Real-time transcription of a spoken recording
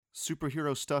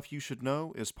Superhero Stuff You Should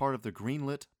Know is part of the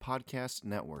Greenlit Podcast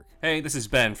Network. Hey, this is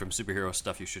Ben from Superhero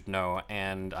Stuff You Should Know,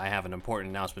 and I have an important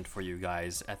announcement for you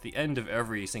guys. At the end of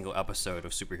every single episode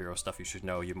of Superhero Stuff You Should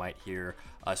Know, you might hear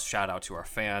us shout out to our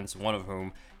fans, one of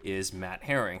whom is Matt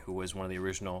Herring, who was one of the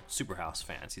original Superhouse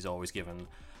fans. He's always given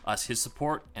us his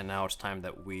support, and now it's time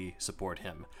that we support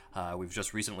him. We've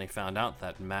just recently found out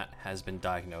that Matt has been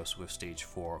diagnosed with stage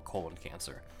 4 colon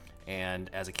cancer. And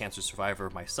as a cancer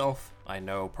survivor myself, I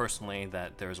know personally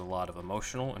that there's a lot of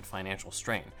emotional and financial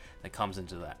strain that comes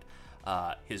into that.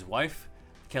 His wife,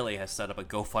 Kelly, has set up a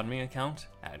GoFundMe account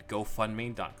at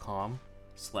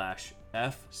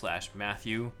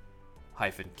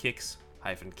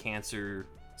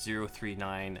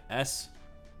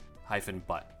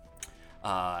gofundme.com/f/Matthew-Kicks-Cancer039S-butt.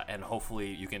 And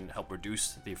hopefully you can help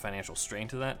reduce the financial strain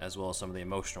to that, as well as some of the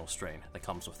emotional strain that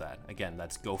comes with that. Again,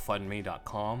 that's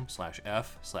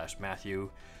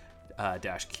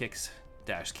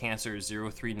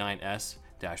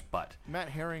gofundme.com/f/Matthew-Kicks-Cancer039S-butt. Matt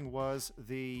Herring was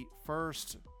the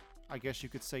first, I guess you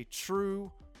could say,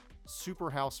 true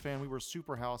Superhouse fan. We were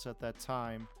Superhouse at that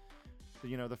time.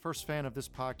 You know, the first fan of this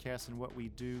podcast and what we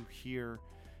do here,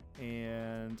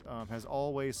 and has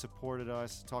always supported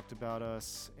us, talked about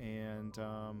us, and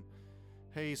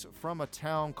he's from a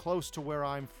town close to where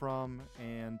I'm from,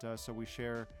 and so we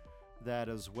share that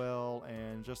as well,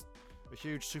 and just a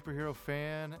huge superhero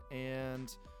fan,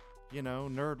 and, you know,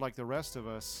 nerd like the rest of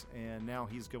us, and now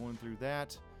he's going through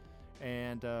that,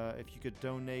 and if you could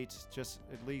donate just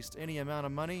at least any amount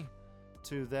of money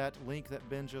to that link that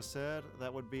Ben just said,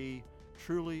 that would be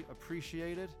truly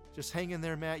appreciated. Just hang in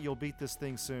there, Matt. You'll beat this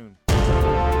thing soon.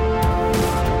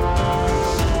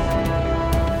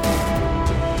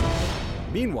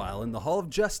 Meanwhile, in the Hall of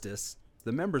Justice,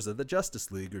 the members of the Justice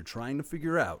League are trying to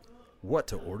figure out what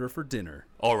to order for dinner.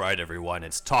 Alright everyone,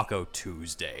 it's Taco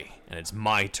Tuesday, and it's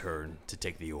my turn to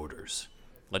take the orders.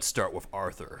 Let's start with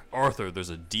Arthur. Arthur, there's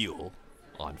a deal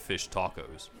on fish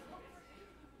tacos.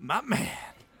 My man,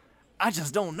 I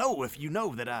just don't know if you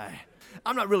know that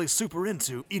I'm not really super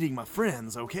into eating my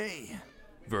friends, okay?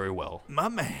 Very well. My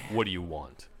man. What do you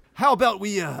want? How about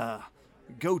we,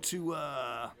 go to,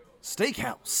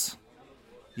 Steakhouse?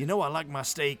 You know I like my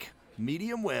steak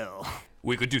medium well.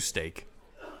 We could do steak.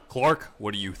 Clark,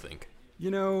 what do you think?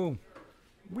 You know,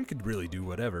 we could really do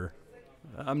whatever.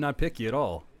 I'm not picky at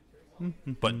all.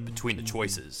 But between the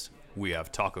choices, we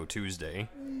have Taco Tuesday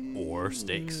or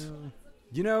steaks.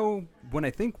 You know, when I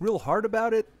think real hard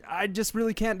about it, I just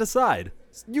really can't decide.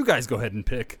 You guys go ahead and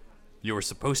pick. You were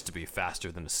supposed to be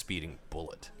faster than a speeding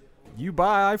bullet. You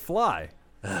buy, I fly.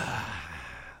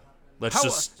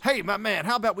 Hey, my man,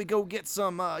 how about we go get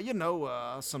some,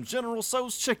 some General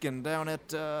Tso's chicken down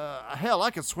at, hell,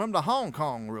 I could swim to Hong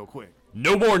Kong real quick.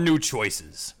 No more new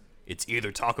choices. It's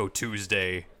either Taco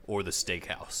Tuesday or the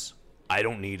steakhouse. I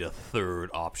don't need a third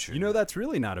option. You know, that's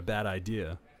really not a bad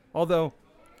idea. Although,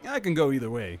 I can go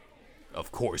either way.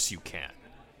 Of course you can.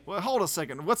 Well, hold a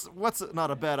second. What's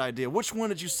not a bad idea? Which one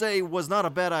did you say was not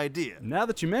a bad idea? Now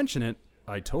that you mention it,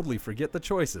 I totally forget the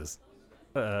choices.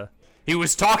 He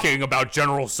was talking about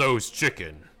General Tso's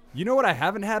chicken. You know what I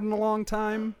haven't had in a long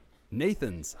time?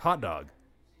 Nathan's hot dog.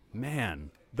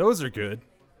 Man, those are good.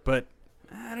 But,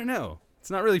 I don't know. It's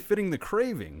not really fitting the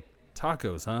craving.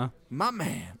 Tacos, huh? My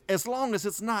man, as long as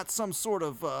it's not some sort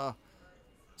of,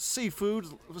 seafood,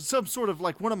 some sort of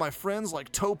like one of my friends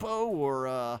like Topo or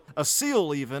a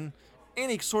seal even,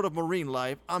 any sort of marine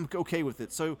life, I'm okay with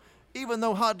it. So even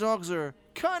though hot dogs are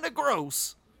kind of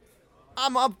gross,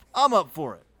 I'm up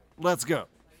for it. Let's go.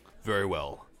 Very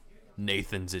well.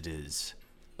 Nathan's it is.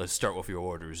 Let's start with your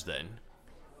orders then.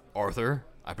 Arthur,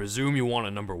 I presume you want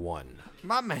a number 1.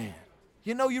 My man,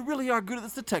 you know you really are good at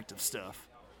this detective stuff.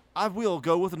 I will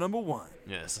go with a number 1.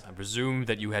 Yes, I presume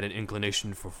that you had an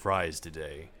inclination for fries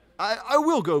today. I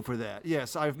will go for that.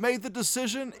 Yes, I've made the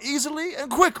decision easily and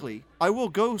quickly. I will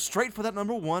go straight for that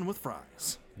number 1 with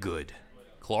fries. Good.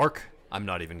 Clark, I'm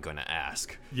not even gonna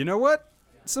ask. You know what?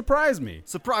 Surprise me.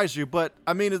 Surprise you, but,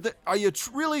 I mean, are you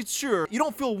really sure you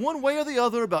don't feel one way or the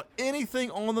other about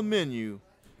anything on the menu,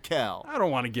 Cal? I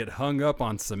don't want to get hung up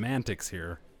on semantics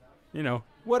here. You know,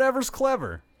 whatever's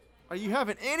clever. Are you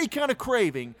having any kind of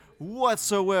craving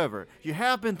whatsoever? You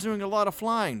have been doing a lot of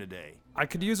flying today. I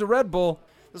could use a Red Bull.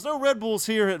 There's no Red Bulls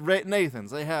here at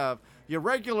Nathan's. They have your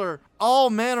regular all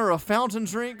manner of fountain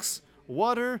drinks,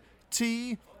 water,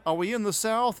 tea. Are we in the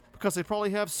South? Because they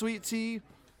probably have sweet tea.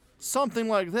 Something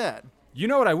like that. You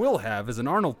know what I will have is an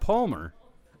Arnold Palmer.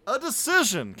 A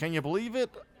decision. Can you believe it,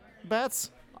 Bats?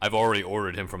 I've already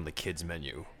ordered him from the kids'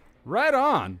 menu. Right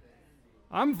on.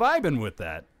 I'm vibing with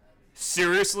that.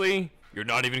 Seriously? You're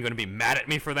not even going to be mad at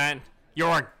me for that?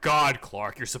 You're a god,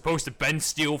 Clark. You're supposed to bend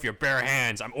steel with your bare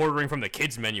hands. I'm ordering from the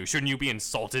kids' menu. Shouldn't you be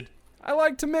insulted? I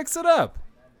like to mix it up.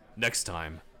 Next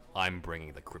time, I'm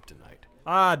bringing the kryptonite.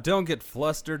 Ah, don't get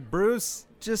flustered, Bruce.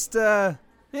 Just, hang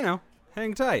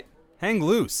tight. Hang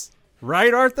loose.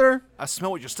 Right, Arthur? I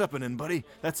smell what you're stepping in, buddy.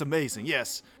 That's amazing,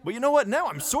 yes. But you know what? Now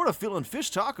I'm sort of feeling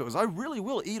fish tacos. I really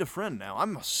will eat a friend now.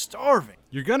 I'm starving.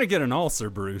 You're gonna get an ulcer,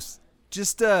 Bruce.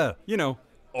 Just,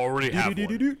 Already have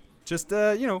one. just,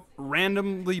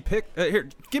 randomly pick. Here,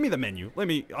 give me the menu.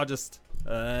 I'll just,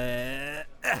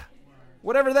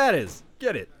 whatever that is.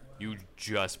 Get it. You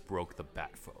just broke the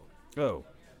bat phone. Oh.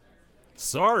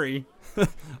 Sorry.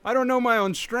 I don't know my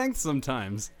own strength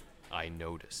sometimes. I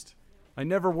noticed. I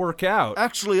never work out.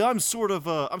 Actually, I'm sort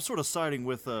of siding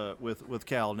with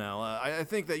Cal now. I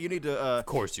think that you need to Of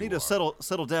course you need are. to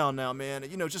settle down now, man.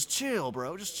 You know, just chill,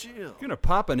 bro. Just chill. You're gonna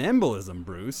pop an embolism,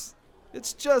 Bruce.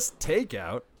 It's just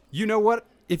takeout. You know what?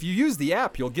 If you use the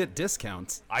app, you'll get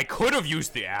discounts. I could have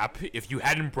used the app if you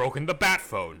hadn't broken the bat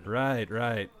phone. Right.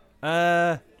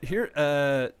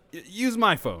 Use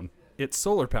my phone. It's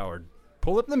solar powered.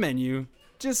 Pull up the menu.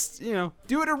 Just, do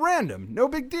it at random. No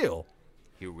big deal.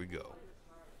 Here we go.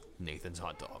 Nathan's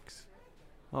Hot Dogs.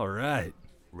 All right.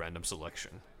 Random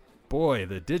selection. Boy,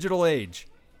 the digital age.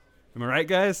 Am I right,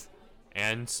 guys?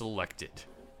 And selected.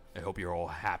 I hope you're all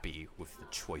happy with the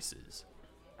choices.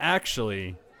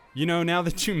 Actually, now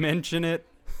that you mention it,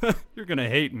 you're gonna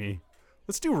hate me.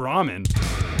 Let's do ramen.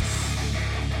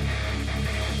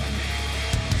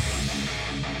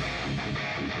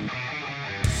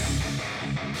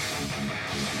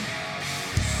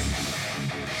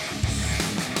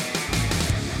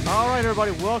 All right,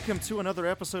 everybody, welcome to another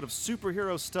episode of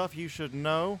Superhero Stuff You Should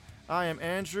Know. I am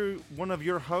Andrew, one of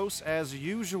your hosts as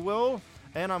usual,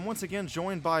 and I'm once again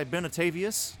joined by Ben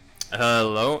Atavius.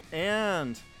 Hello.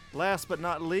 And last but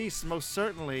not least, most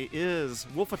certainly, is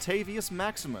Wolfatavius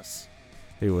Maximus.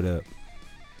 Hey, what up?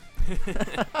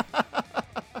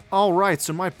 All right,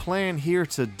 so my plan here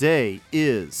today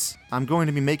is I'm going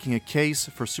to be making a case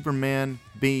for Superman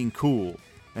being cool.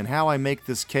 And how I make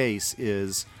this case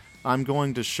is I'm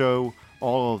going to show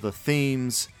all of the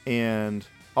themes and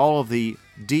all of the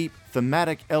deep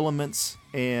thematic elements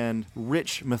and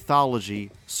rich mythology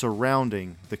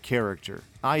surrounding the character.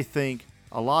 I think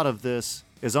a lot of this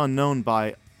is unknown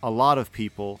by a lot of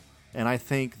people, and I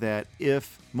think that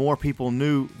if more people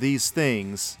knew these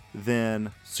things,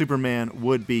 then Superman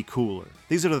would be cooler.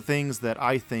 These are the things that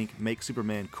I think make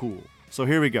Superman cool. So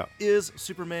here we go. Is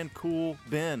Superman cool,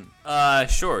 Ben?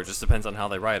 Sure. It just depends on how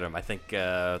they write him. I think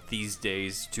these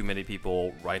days too many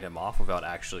people write him off without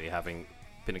actually having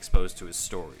been exposed to his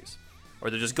stories. Or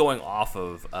they're just going off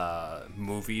of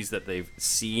movies that they've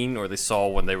seen or they saw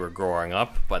when they were growing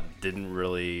up, but didn't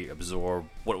really absorb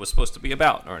what it was supposed to be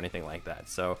about or anything like that.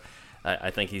 So I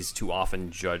think he's too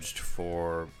often judged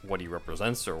for what he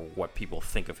represents or what people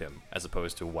think of him, as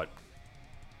opposed to what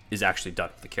is actually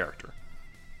done with the character.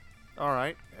 All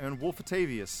right, and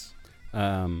Wolfatavius.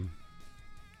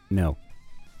 No.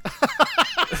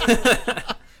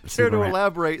 Care to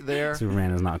elaborate there?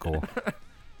 Superman is not cool.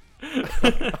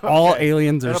 All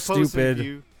aliens are An opposing stupid,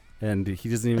 view. and he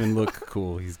doesn't even look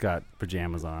cool. He's got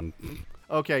pajamas on.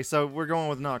 Okay, so we're going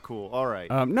with not cool. All right.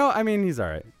 No, I mean, he's all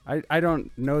right. I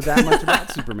don't know that much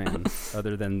about Superman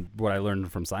other than what I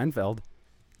learned from Seinfeld,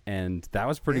 and that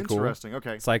was pretty cool. Interesting.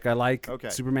 Okay. It's like I like Okay.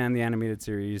 Superman the animated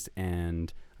series,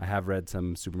 and I have read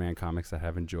some Superman comics that I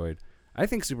have enjoyed. I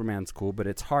think Superman's cool, but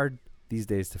it's hard these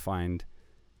days to find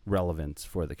relevance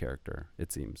for the character,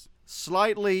 it seems.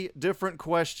 Slightly different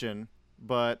question,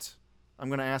 but I'm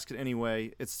going to ask it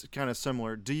anyway. It's kind of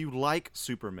similar. Do you like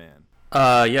Superman?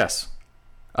 Yes.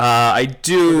 I For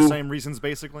do. the same reasons,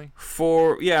 basically?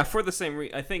 For the same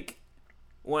reason. I think,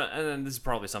 well, and then this is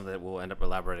probably something that we'll end up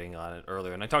elaborating on it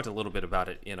earlier, and I talked a little bit about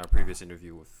it in our previous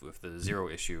interview with the Zero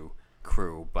Issue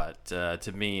crew, but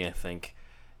to me, I think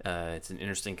it's an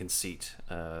interesting conceit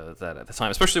that at the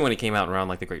time, especially when he came out around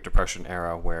like the Great Depression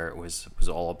era, where it was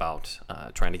all about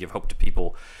trying to give hope to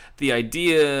people. The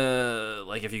idea,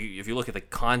 like if you look at the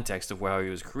context of how he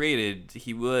was created,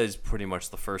 he was pretty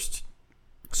much the first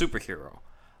superhero,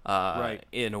 Right.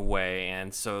 in a way,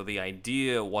 and so the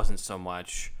idea wasn't so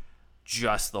much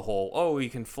just the whole he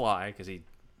can fly, because he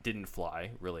didn't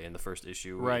fly really in the first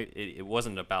issue. Right. It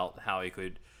wasn't about how he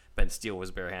could bend steel with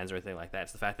his bare hands or anything like that.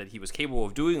 It's the fact that he was capable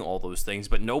of doing all those things,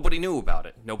 but nobody knew about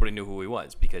it. Nobody knew who he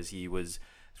was, because he was,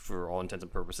 for all intents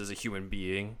and purposes, a human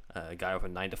being, a guy with a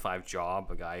 9-to-5 job,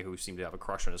 a guy who seemed to have a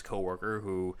crush on his coworker,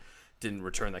 who didn't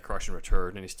return that crush in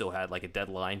return, and he still had like a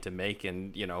deadline to make,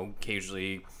 and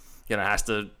occasionally has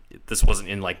to. This wasn't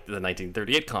in like the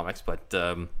 1938 comics, but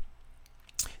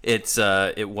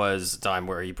it was a time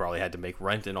where he probably had to make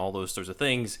rent and all those sorts of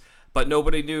things. But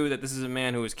nobody knew that this is a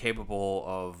man who was capable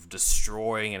of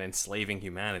destroying and enslaving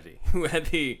humanity, who had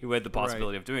the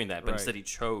possibility of doing that. But instead, he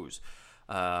chose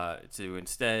to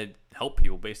instead help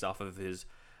people based off of his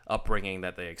upbringing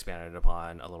that they expanded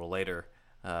upon a little later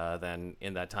than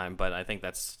in that time. But I think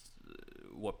that's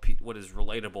what is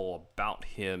relatable about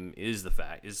him is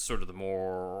sort of the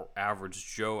more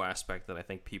average Joe aspect that I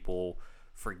think people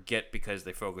forget because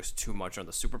they focus too much on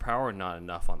the superpower and not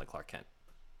enough on the Clark Kent.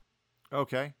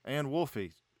 Okay, and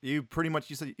Wolfie, you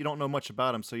said you don't know much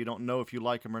about him, so you don't know if you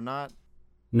like him or not.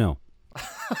 No.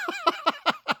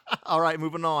 All right,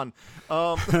 moving on.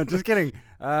 Just kidding.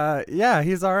 Yeah,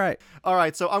 he's all right. All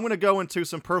right, so I'm going to go into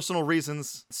some personal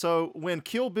reasons. So when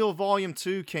Kill Bill Volume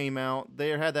 2 came out, they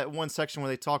had that one section where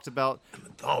they talked about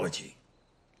mythology.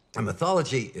 And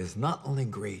mythology is not only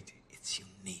great, it's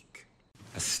unique.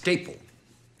 A staple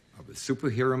of a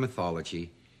superhero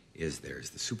mythology is there's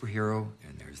the superhero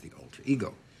and there's the alter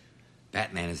ego.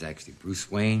 Batman is actually Bruce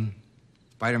Wayne.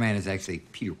 Spider-Man is actually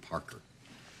Peter Parker.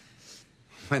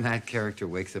 When that character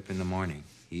wakes up in the morning,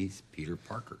 he's Peter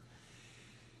Parker.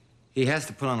 He has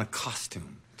to put on a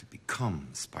costume to become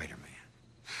Spider-Man.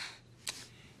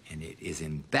 And it is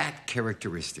in that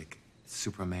characteristic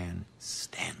Superman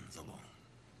stands alone.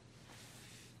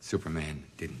 Superman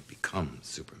didn't become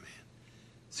Superman.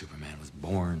 Superman was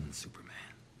born Superman.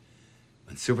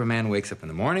 When Superman wakes up in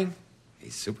the morning,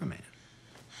 he's Superman.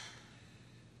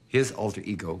 His alter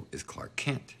ego is Clark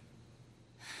Kent.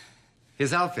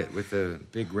 His outfit with the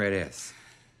big red S,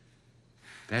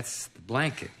 that's the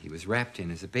blanket he was wrapped in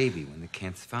as a baby when the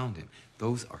Kents found him.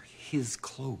 Those are his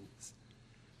clothes.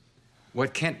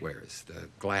 What Kent wears, the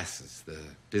glasses, the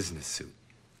business suit,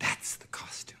 that's the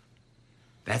costume.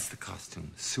 That's the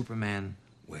costume Superman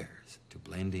wears to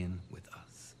blend in with us.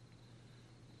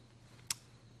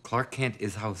 Clark Kent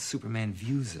is how Superman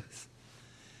views us.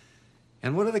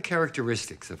 And what are the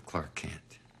characteristics of Clark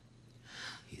Kent?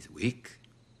 He's weak.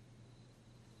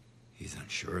 He's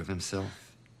unsure of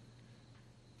himself.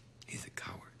 He's a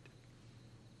coward.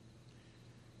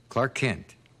 Clark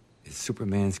Kent is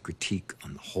Superman's critique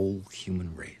on the whole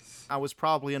human race. I was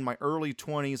probably in my early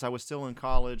 20s. I was still in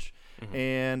college.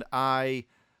 And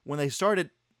when they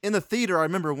started in the theater, I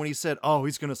remember when he said, oh,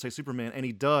 he's going to say Superman, and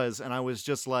he does. And I was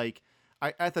just like,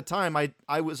 at the time,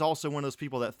 I was also one of those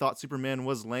people that thought Superman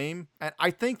was lame. And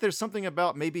I think there's something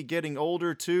about maybe getting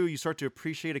older, too. You start to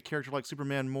appreciate a character like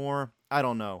Superman more. I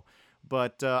don't know.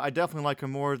 But I definitely like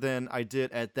him more than I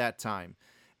did at that time.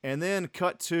 And then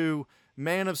cut to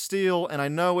Man of Steel, and I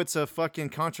know it's a fucking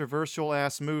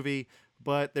controversial-ass movie,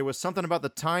 but there was something about the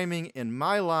timing in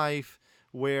my life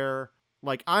where,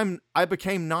 like, I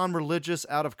became non-religious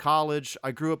out of college.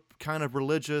 I grew up kind of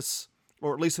religious,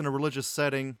 or at least in a religious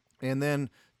setting. And then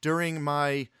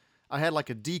I had like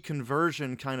a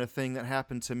deconversion kind of thing that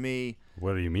happened to me.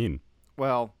 What do you mean?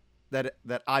 Well, that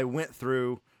I went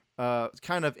through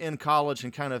kind of in college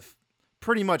and kind of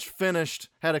pretty much finished,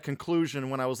 had a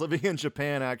conclusion when I was living in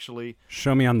Japan, actually.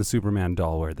 Show me on the Superman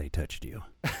doll where they touched you.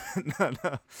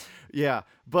 No. Yeah.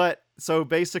 But so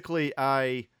basically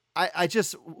I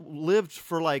just lived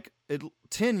for like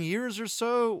 10 years or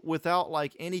so without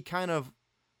like any kind of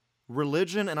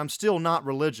religion, and I'm still not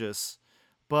religious,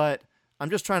 but I'm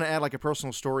just trying to add like a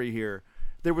personal story here.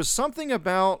 There was something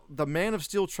about the Man of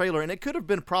Steel trailer, and it could have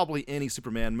been probably any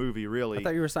Superman movie, really. I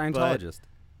thought you were a Scientologist.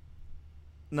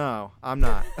 No, I'm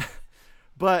not.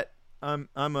 But I'm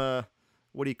a,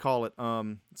 what do you call it?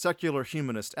 Secular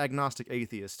humanist, agnostic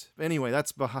atheist. Anyway,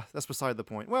 that's beside the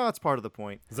point. Well, that's part of the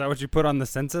point. Is that what you put on the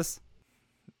census?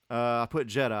 I put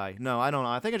Jedi. No, I don't know.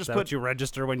 I think I just Is that what you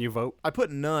register when you vote? I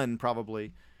put none,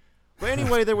 probably. But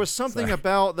anyway, there was something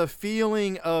about the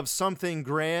feeling of something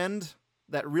grand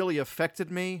that really affected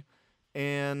me,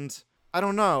 and I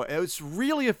don't know, it's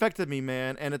really affected me,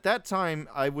 man. And at that time,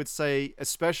 I would say,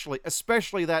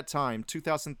 especially that time,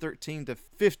 2013 to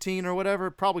 15 or whatever,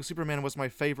 probably Superman was my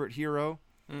favorite hero.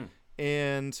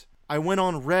 And I went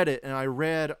on Reddit and I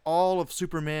read all of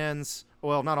Superman's,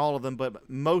 well, not all of them, but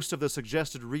most of the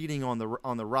suggested reading on the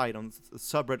right, on the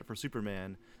subreddit for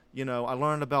Superman. You know, I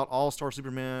learned about All-Star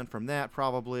Superman from that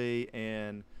probably,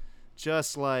 and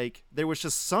just like, there was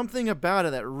just something about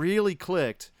it that really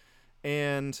clicked.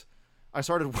 And I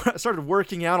started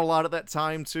working out a lot at that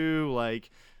time too,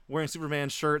 like wearing Superman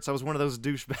shirts. I was one of those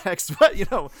douchebags, but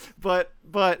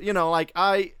you know, like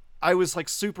I was like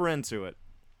super into it,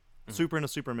 super into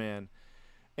Superman.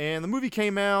 And the movie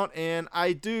came out, and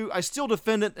I still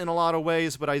defend it in a lot of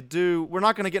ways, but we're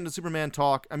not going to get into Superman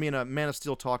talk. I mean, Man of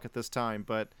Steel talk at this time,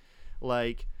 but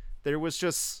like there was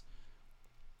just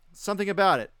something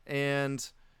about it. And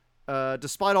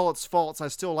despite all its faults, I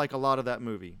still like a lot of that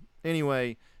movie.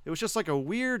 Anyway, it was just like a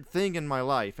weird thing in my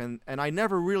life, and I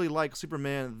never really liked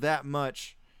Superman that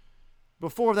much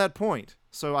before that point.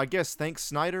 So I guess thanks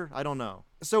Snyder, I don't know.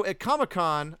 So at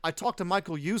Comic-Con, I talked to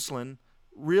Michael Uslan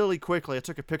really quickly. I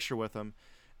took a picture with him,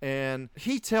 and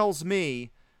he tells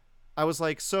me, I was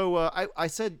like, so I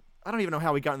said, I don't even know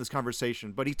how we got in this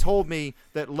conversation, but he told me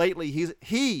that lately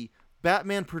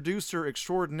Batman producer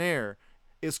extraordinaire,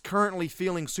 is currently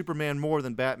feeling Superman more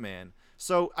than Batman.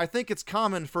 So I think it's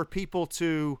common for people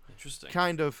to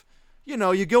kind of,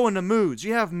 you go into moods.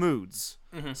 You have moods.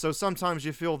 Mm-hmm. So sometimes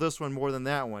you feel this one more than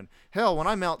that one. Hell, when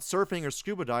I'm out surfing or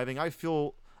scuba diving, I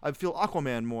feel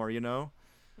Aquaman more,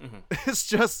 Mm-hmm. It's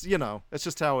just, it's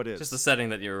just how it is. Just the setting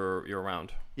that you're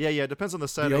around. Yeah, it depends on the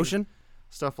setting. The ocean?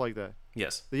 Stuff like that.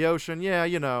 Yes. The ocean,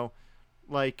 yeah,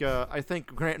 like I think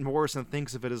Grant Morrison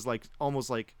thinks of it as like almost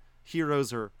like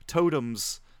heroes or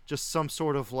totems, just some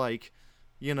sort of like,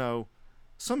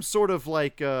 some sort of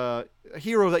like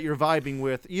hero that you're vibing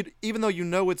with. Even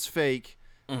though it's fake,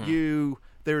 mm-hmm.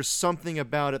 There's something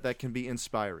about it that can be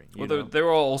inspiring. They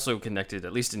were all also connected,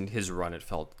 at least in his run, it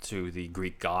felt, to the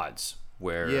Greek gods.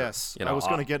 Where, yes, I was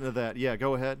going to get into that. Yeah,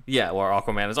 go ahead. Yeah, where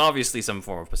Aquaman is obviously some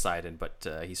form of Poseidon, but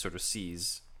he sort of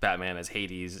sees Batman as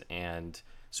Hades and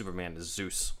Superman as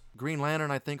Zeus. Green Lantern,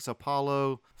 I think, is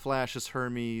Apollo. Flash is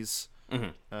Hermes.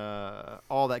 Mm-hmm.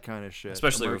 All that kind of shit.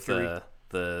 Especially with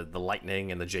the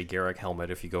lightning and the Jay Garrick helmet.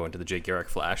 If you go into the Jay Garrick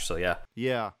Flash, so yeah.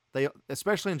 Yeah, they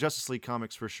especially in Justice League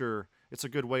comics for sure. It's a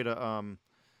good way to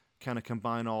kind of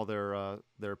combine all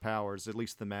their powers, at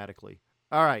least thematically.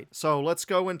 All right, so let's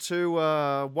go into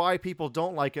why people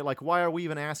don't like it. Like, why are we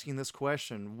even asking this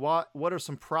question? What are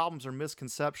some problems or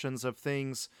misconceptions of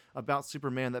things about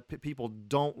Superman that people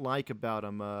don't like about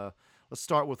him? Let's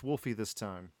start with Wolfie this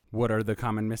time. What are the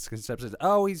common misconceptions?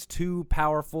 Oh, he's too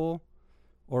powerful,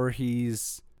 or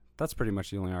that's pretty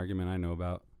much the only argument I know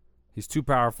about. He's too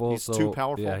powerful. He's too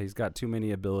powerful? Yeah, he's got too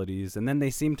many abilities. And then they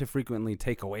seem to frequently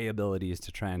take away abilities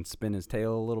to try and spin his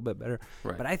tail a little bit better.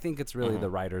 Right. But I think it's really the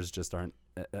writers just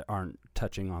aren't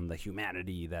touching on the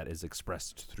humanity that is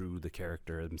expressed through the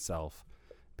character himself.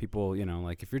 People,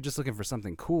 like if you're just looking for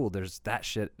something cool, there's that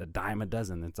shit a dime a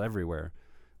dozen. It's everywhere.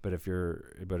 But if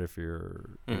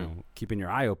you're keeping your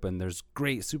eye open, there's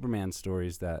great Superman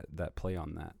stories that play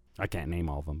on that. I can't name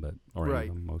all of them, any of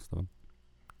them, most of them.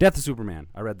 Death of Superman.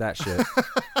 I read that shit.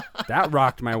 That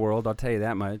rocked my world, I'll tell you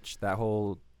that much. That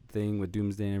whole thing with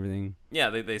Doomsday and everything.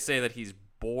 Yeah, they say that he's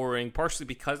boring, partially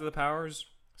because of the powers.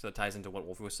 So that ties into what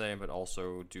Wolfie was saying, but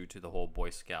also due to the whole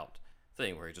Boy Scout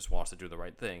thing where he just wants to do the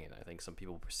right thing. And I think some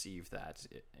people perceive that.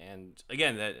 And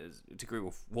again, that is, to agree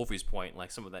with Wolfie's point, like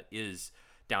some of that is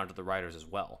down to the writers as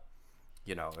well.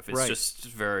 If it's just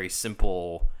very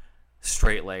simple,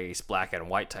 straight-laced, black and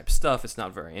white type stuff, it's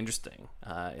not very interesting.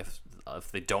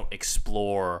 If they don't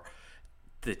explore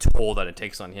the toll that it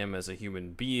takes on him as a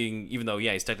human being, even though,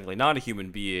 he's technically not a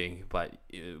human being, but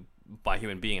by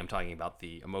human being, I'm talking about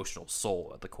the emotional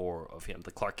soul at the core of him,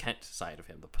 the Clark Kent side of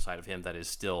him, the side of him that is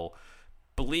still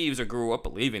believes or grew up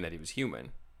believing that he was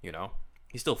human,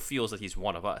 He still feels that he's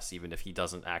one of us, even if he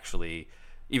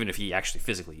actually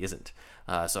physically isn't.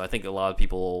 So I think a lot of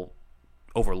people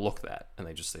overlook that, and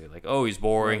they just say like, oh, he's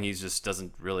boring, he just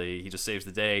saves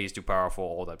the day, he's too powerful,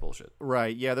 all that bullshit.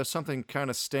 Right, yeah, there's something kind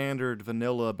of standard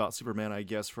vanilla about Superman, I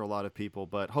guess, for a lot of people,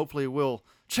 but hopefully we'll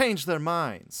change their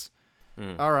minds.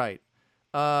 All right.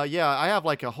 I have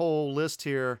like a whole list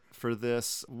here for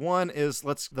this. One is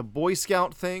the Boy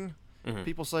Scout thing. Mm-hmm.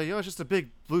 People say, it's just a big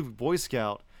blue Boy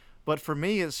Scout. But for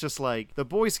me, it's just like the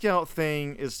Boy Scout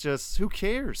thing is just, who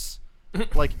cares?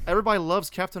 Like, everybody loves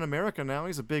Captain America now.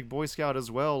 He's a big Boy Scout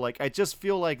as well. Like, I just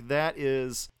feel like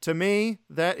to me,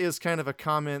 that is kind of a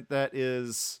comment that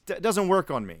doesn't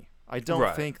work on me. I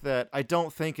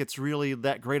don't think it's really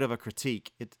that great of a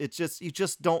critique.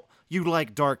 You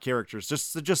like dark characters.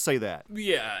 Just say that.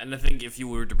 Yeah, and I think if you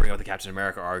were to bring up the Captain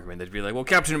America argument, they'd be like, well,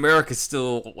 Captain America's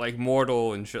still like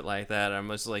mortal and shit like that. And I'm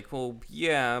just like, well,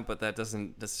 yeah, but that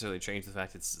doesn't necessarily change the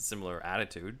fact it's a similar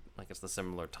attitude. Like, it's the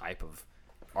similar type of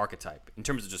archetype in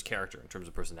terms of just character, in terms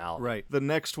of personality. Right. The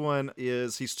next one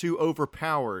is he's too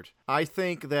overpowered. I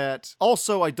think that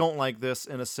also I don't like this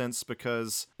in a sense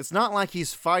because it's not like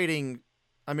he's fighting.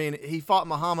 I mean, he fought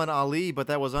Muhammad Ali, but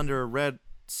that was under a red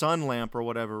sun lamp or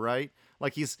whatever, right?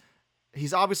 Like he's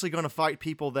obviously going to fight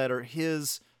people that are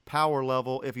his power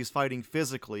level if he's fighting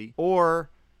physically, or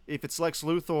if it's Lex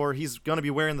Luthor, he's going to be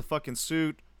wearing the fucking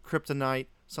suit, kryptonite,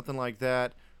 something like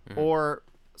that, or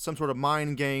some sort of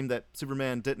mind game that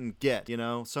Superman didn't get, you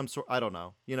know, some sort, I don't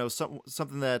know, you know,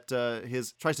 something that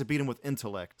his tries to beat him with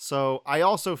intellect. So I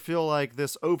also feel like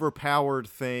this overpowered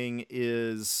thing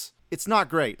it's not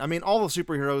great. I mean, all the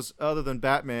superheroes other than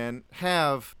Batman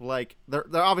have, like, they're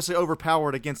obviously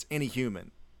overpowered against any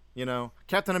human. You know,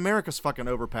 Captain America's fucking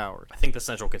overpowered. I think the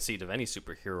central conceit of any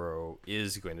superhero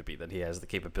is going to be that he has the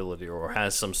capability or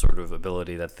has some sort of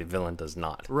ability that the villain does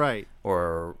not. Right.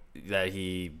 Or that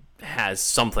he has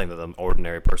something that an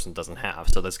ordinary person doesn't have.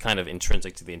 So that's kind of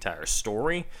intrinsic to the entire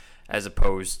story, as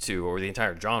opposed to, or the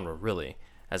entire genre, really,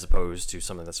 as opposed to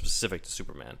something that's specific to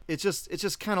Superman. It's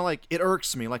just kind of like, it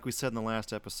irks me, like we said in the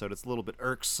last episode. It's a little bit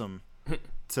irksome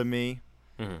to me.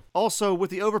 Mm-hmm. Also, with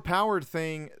the overpowered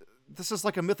thing, this is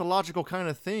like a mythological kind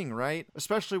of thing, right?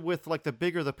 Especially with, like, the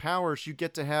bigger the powers, you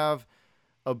get to have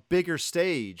a bigger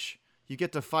stage. You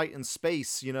get to fight in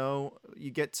space, you know?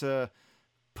 You get to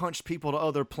punch people to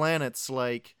other planets.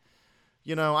 Like,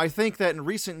 you know, I think that in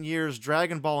recent years,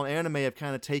 Dragon Ball and anime have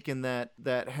kind of taken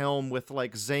that helm with,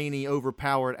 like, zany,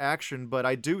 overpowered action, but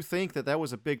I do think that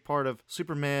was a big part of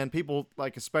Superman. People,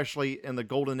 like, especially in the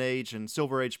Golden Age and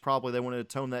Silver Age, probably they wanted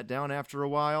to tone that down after a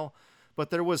while. But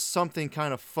there was something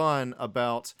kind of fun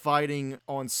about fighting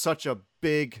on such a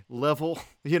big level,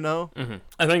 you know? Mm-hmm.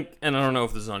 I think, and I don't know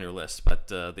if this is on your list, but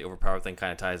the overpowered thing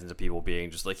kind of ties into people being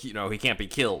just like, you know, he can't be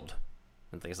killed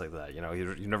and things like that. You know,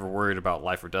 you're never worried about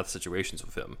life or death situations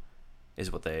with him, is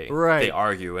what they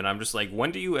argue. And I'm just like,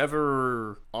 when do you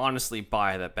ever honestly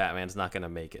buy that Batman's not going to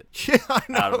make it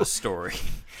out of the story?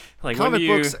 Like, comic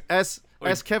books,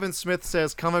 as Kevin Smith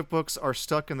says, comic books are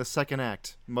stuck in the second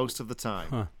act most of the time.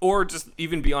 Huh. Or just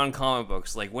even beyond comic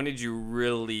books, like, when did you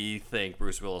really think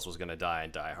Bruce Willis was going to die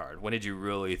in Die Hard? When did you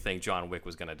really think John Wick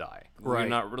was going to die? Right. We're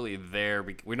not really there.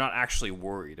 We're not actually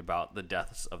worried about the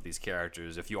deaths of these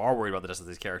characters. If you are worried about the deaths of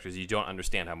these characters, you don't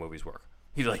understand how movies work.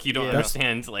 You don't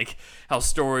understand, like, how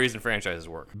stories and franchises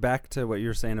work. Back to what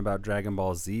you're saying about Dragon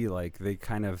Ball Z, like, they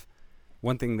kind of,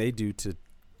 one thing they do to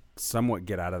somewhat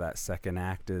get out of that second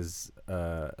act is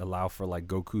allow for, like,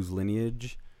 Goku's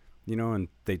lineage, you know, and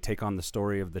they take on the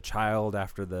story of the child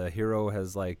after the hero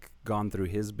has, like, gone through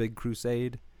his big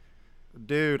crusade.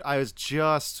 Dude, I was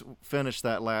just finished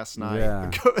that last night.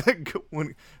 Yeah.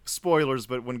 Spoilers,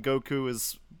 but when Goku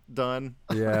is done.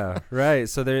 Yeah, right.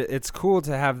 So it's cool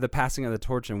to have the passing of the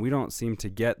torch, and we don't seem to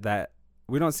get that.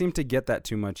 We don't seem to get that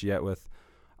too much yet with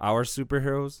our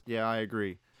superheroes. Yeah, I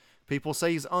agree. People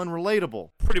say he's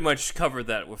unrelatable. Pretty much covered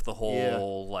that with the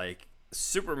whole, like,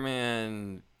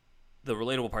 Superman. The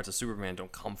relatable parts of Superman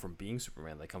don't come from being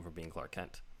Superman. They come from being Clark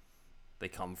Kent. They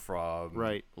come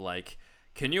from, like,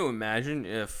 can you imagine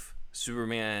if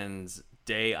Superman's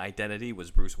day identity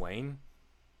was Bruce Wayne?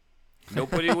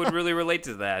 Nobody would really relate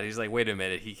to that. He's like, wait a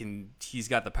minute, he's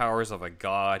got the powers of a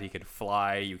god, he can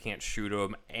fly, you can't shoot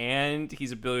him, and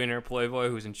he's a billionaire playboy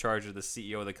who's in charge of the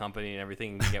CEO of the company and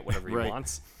everything, and can get whatever he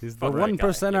wants. He's the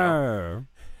 1%er.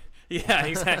 You know? Yeah,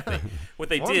 exactly. What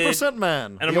they 1% did, 1%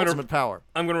 man, and the ultimate power.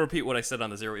 I'm going to repeat what I said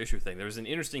on the Zero Issue thing. There was an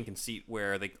interesting conceit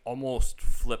where they almost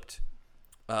flipped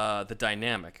the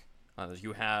dynamic.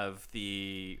 You have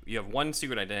one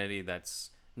secret identity that's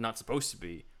not supposed to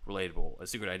be relatable, a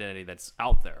secret identity that's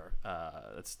out there.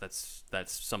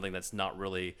 That's something that's not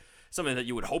really something that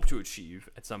you would hope to achieve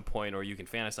at some point, or you can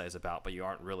fantasize about, but you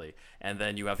aren't really. And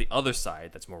then you have the other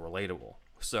side that's more relatable.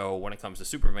 So when it comes to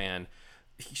Superman,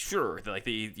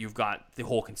 you've got the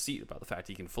whole conceit about the fact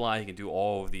he can fly, he can do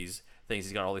all of these things,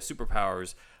 he's got all these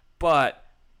superpowers, but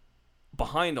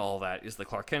behind all that is the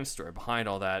Clark Kent story. Behind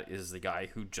all that is the guy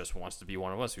who just wants to be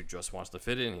one of us, who just wants to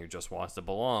fit in, who just wants to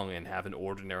belong and have an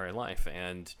ordinary life,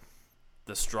 and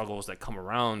the struggles that come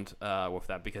around with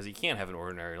that, because he can't have an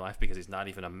ordinary life because he's not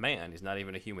even a man, he's not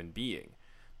even a human being,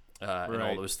 and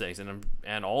all those things.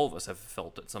 And all of us have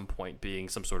felt at some point being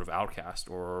some sort of outcast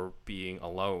or being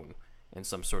alone in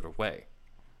some sort of way.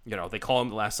 You know, they call him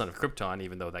the last son of Krypton,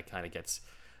 even though that kind of gets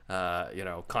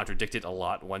contradicted a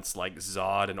lot once, like,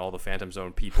 Zod and all the Phantom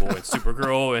Zone people and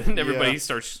Supergirl and everybody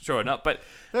starts showing up. But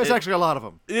there's actually a lot of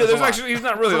them. Yeah, he's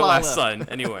not really the last son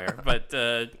anywhere, but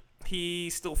he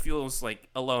still feels like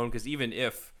alone, because even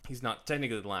if he's not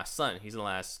technically the last son, he's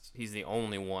the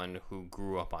only one who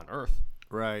grew up on Earth.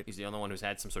 Right. He's the only one who's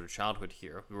had some sort of childhood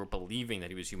here, who were believing that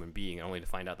he was a human being, and only to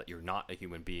find out that you're not a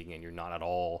human being and you're not at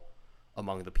all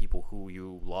among the people who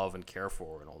you love and care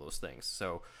for and all those things.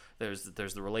 So that's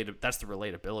the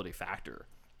relatability factor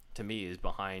to me, is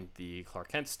behind the Clark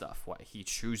Kent stuff. Why he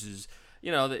chooses,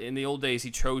 in the old days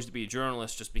he chose to be a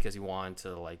journalist just because he wanted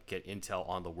to, like, get intel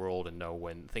on the world and know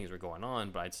when things were going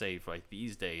on. But I'd say, like,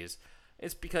 these days,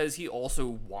 It's because he also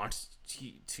wants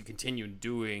to continue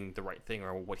doing the right thing,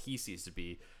 or what he sees to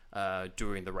be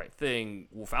doing the right thing,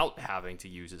 without having to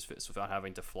use his fists, without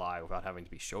having to fly, without having to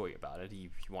be showy about it. He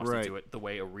wants to do it the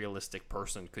way a realistic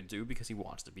person could do, because he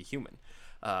wants to be human.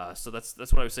 So that's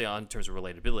what I would say in terms of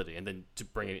relatability. And then to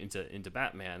bring it into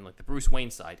Batman, like the Bruce Wayne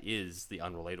side is the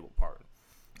unrelatable part.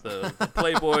 The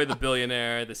playboy, the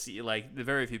billionaire, the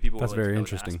very few people. That's relate very to those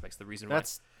interesting. aspects. The reason why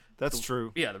That's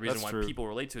true. Yeah, the reason That's why true. people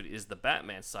relate to it is the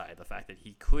Batman side, the fact that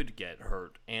he could get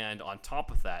hurt, and on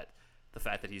top of that, the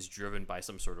fact that he's driven by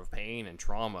some sort of pain and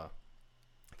trauma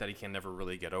that he can never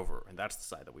really get over, and that's the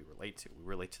side that we relate to.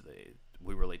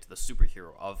 We relate to the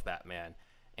superhero of Batman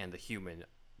and the human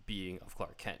being of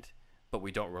Clark Kent, but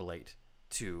we don't relate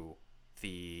to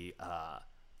the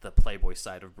playboy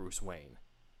side of Bruce Wayne,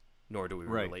 nor do we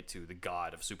relate to the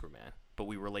god of Superman, but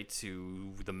we relate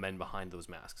to the men behind those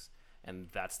masks. And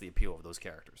that's the appeal of those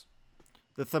characters.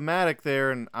 The thematic there,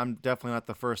 and I'm definitely not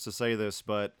the first to say this,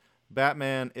 but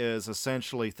Batman is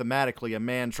essentially thematically a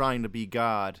man trying to be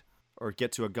God, or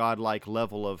get to a godlike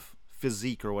level of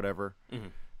physique or whatever,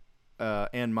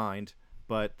 and mind.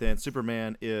 But then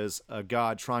Superman is a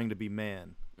god trying to be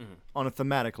man on a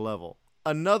thematic level.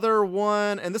 Another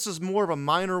one, and this is more of a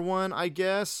minor one, I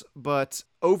guess, but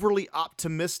overly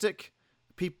optimistic,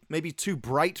 maybe too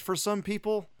bright for some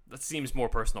people. That seems more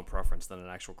personal preference than an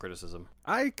actual criticism.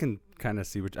 I can kind of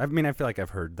see I feel like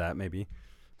I've heard that maybe.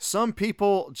 Some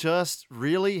people just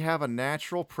really have a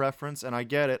natural preference, and I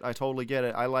get it. I totally get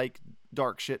it. I like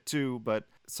dark shit too, but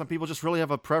some people just really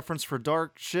have a preference for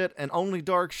dark shit and only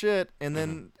dark shit, and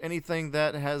then anything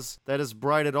that is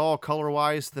bright at all,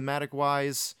 color-wise,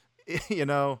 thematic-wise,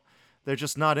 they're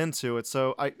just not into it.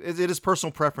 So it is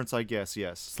personal preference, I guess,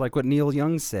 yes. It's like what Neil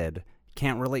Young said,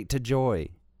 can't relate to joy.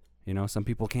 Some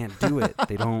people can't do it.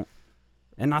 They don't,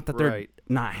 and not that they're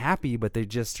not happy, but they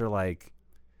just are like,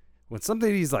 when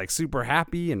somebody's like super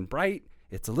happy and bright,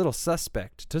 it's a little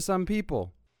suspect to some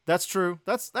people. That's true.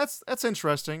 That's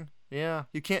interesting. Yeah,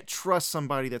 you can't trust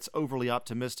somebody that's overly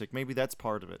optimistic. Maybe that's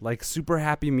part of it. Like super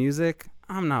happy music,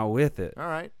 I'm not with it. All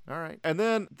right. And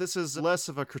then this is less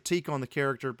of a critique on the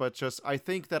character, but just I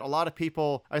think a lot of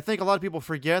people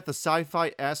forget the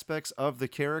sci-fi aspects of the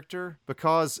character,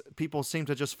 because people seem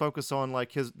to just focus on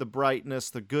like the brightness,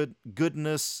 the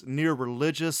goodness, near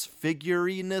religious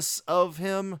figureiness of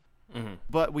him.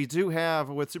 But we do have,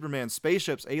 with Superman,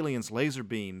 spaceships, aliens, laser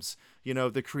beams.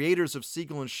 The creators of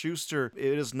Siegel and Schuster,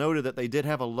 it is noted that they did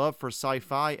have a love for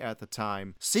sci-fi at the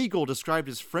time. Siegel described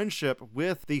his friendship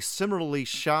with the similarly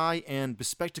shy and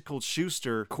bespectacled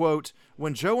Schuster, quote,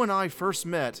 "When Joe and I first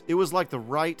met, it was like the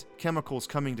right chemicals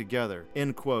coming together,"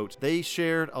 end quote. They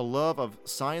shared a love of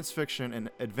science fiction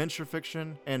and adventure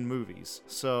fiction and movies.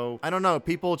 So, I don't know,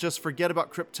 people just forget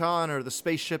about Krypton or the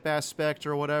spaceship aspect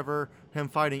or whatever, him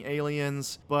fighting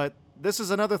aliens, but this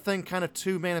is another thing kind of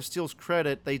to Man of Steel's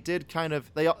credit. They did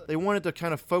they wanted to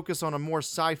kind of focus on a more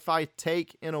sci-fi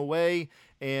take in a way,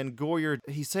 and Goyer,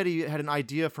 he said he had an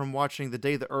idea from watching The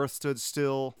Day the Earth Stood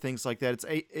Still, things like that. It's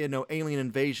alien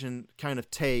invasion kind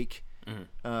of take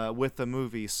with the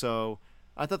movie. So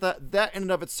I thought that in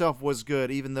and of itself was good,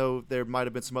 even though there might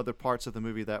have been some other parts of the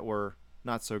movie that were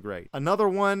not so great. Another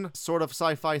one, sort of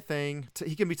sci-fi thing,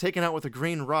 he can be taken out with a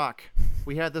green rock.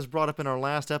 We had this brought up in our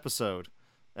last episode.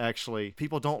 Actually,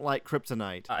 people don't like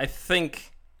kryptonite. I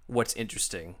think what's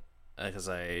interesting, because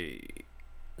I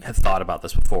have thought about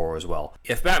this before as well,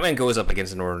 if Batman goes up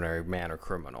against an ordinary man or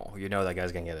criminal, that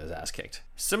guy's gonna get his ass kicked.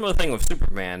 Similar thing with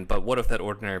Superman, but what if that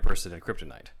ordinary person had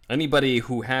kryptonite? Anybody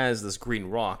who has this green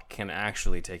rock can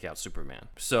actually take out Superman.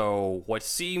 So what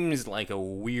seems like a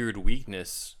weird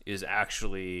weakness is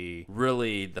actually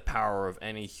really the power of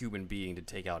any human being to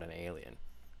take out an alien,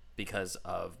 because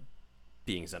of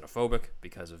being xenophobic,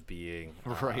 because of being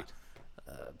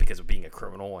because of being a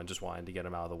criminal and just wanting to get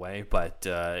him out of the way. But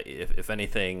if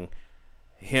anything,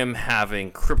 him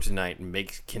having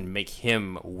kryptonite can make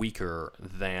him weaker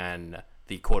than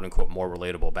the quote unquote more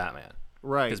relatable Batman.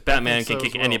 Right. Because Batman can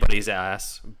kick anybody's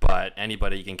ass, but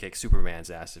anybody can kick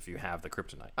Superman's ass if you have the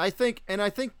kryptonite. I think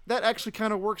that actually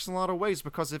kind of works in a lot of ways,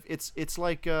 because if it's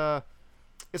like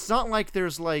it's not like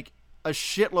there's like a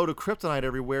shitload of kryptonite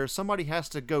everywhere. Somebody has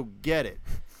to go get it.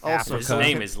 Also, his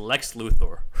name is Lex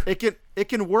Luthor. It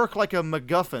can work like a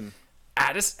MacGuffin.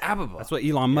 Addis Ababa. That's what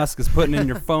Elon Musk is putting in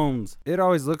your phones. It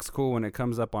always looks cool when it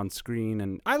comes up on screen,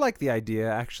 and I like the idea.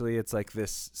 Actually, it's like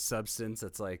this substance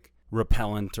that's like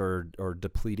repellent or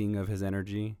depleting of his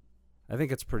energy. I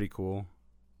think it's pretty cool.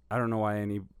 I don't know why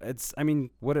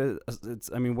what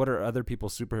are other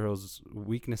people's superheroes'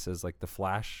 weaknesses? Like the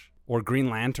Flash or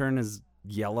Green Lantern is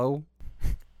yellow.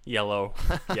 Yellow.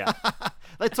 Yeah.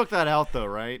 They took that out though,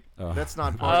 right? Oh. That's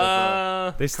not part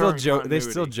of. They still current joke. They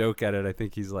still continuity. joke at it. I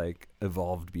think he's like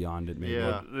evolved beyond it. Maybe.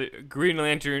 Yeah.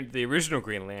 The original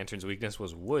Green Lantern's weakness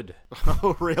was wood.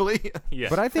 Oh, really? Yeah.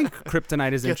 But I think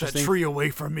kryptonite is Get that interesting. tree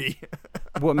away from me.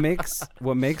 what makes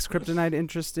kryptonite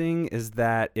interesting is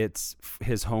that it's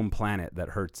his home planet that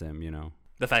hurts him. You know.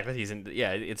 the fact that he's in,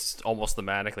 it's almost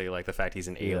thematically like the fact he's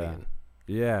an alien.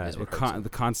 Yeah. Is what The, hurts him. the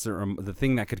constant. The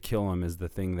thing that could kill him is the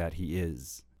thing that he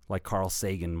is. Like Carl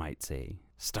Sagan might say,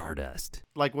 Stardust.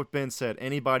 Like what Ben said,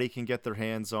 anybody can get their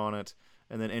hands on it,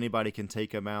 and then anybody can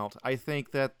take him out. I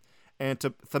think that, and to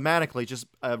thematically, just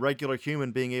a regular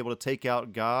human being able to take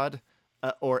out God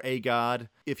or a god,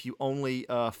 if you only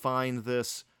find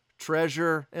this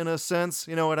treasure in a sense,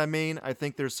 you know what I mean? I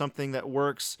think there's something that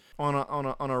works on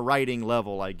a writing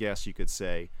level, I guess you could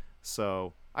say.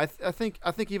 So I think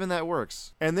even that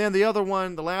works. And then the other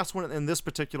one, the last one in this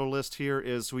particular list here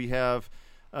is we have.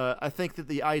 I think that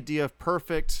the idea of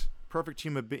perfect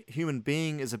human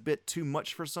being is a bit too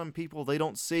much for some people. They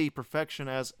don't see perfection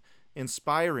as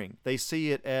inspiring. They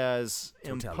see it as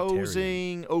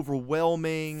imposing,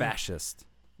 overwhelming, Fascist.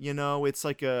 You know, it's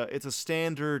like it's a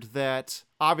standard that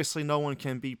obviously no one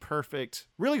can be perfect.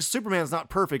 Really, Superman's not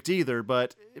perfect either,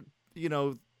 but you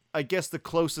know, I guess the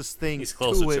closest thing He's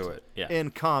closer to to it, yeah.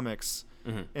 in comics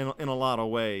in a lot of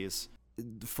ways.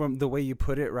 From the way you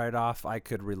put it right off, I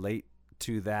could relate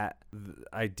to that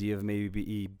idea of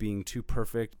maybe being too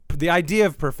perfect. The idea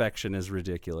of perfection is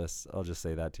ridiculous. I'll just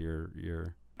say that to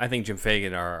your. I think Jim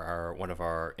Fagan, our one of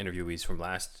our interviewees from the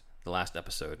last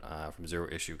episode from Zero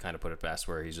Issue, kind of put it best,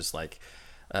 where he's just like,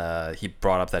 he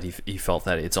brought up that he felt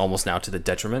that it's almost now to the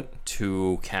detriment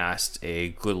to cast a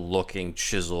good-looking,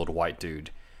 chiseled white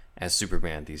dude as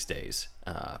Superman these days,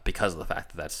 because of the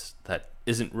fact that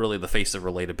isn't really the face of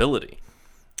relatability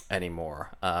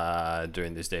anymore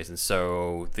during these days. And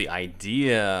so the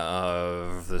idea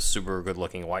of the super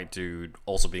good-looking white dude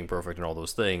also being perfect and all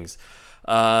those things,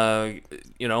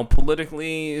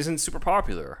 politically isn't super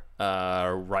popular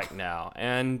right now.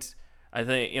 And I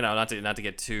think, not to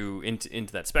get too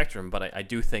into that spectrum, but I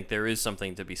do think there is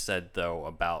something to be said, though,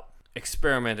 about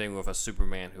experimenting with a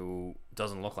Superman who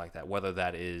doesn't look like that, whether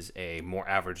that is a more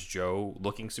average Joe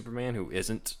looking Superman who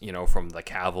isn't, from the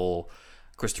Cavill,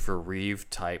 Christopher Reeve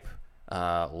type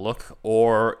look,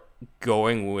 or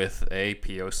going with a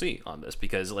POC on this,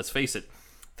 because let's face it,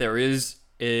 there is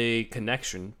a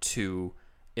connection to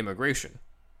immigration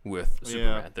with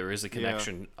Superman. There is a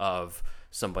connection of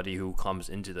somebody who comes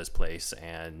into this place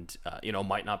and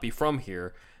might not be from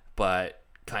here, but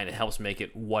kind of helps make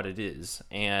it what it is.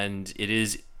 And it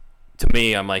is, to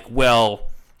me, I'm like, well,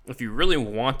 if you really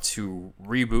want to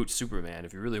reboot Superman,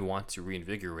 if you really want to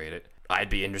reinvigorate it, I'd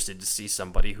be interested to see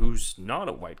somebody who's not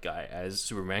a white guy as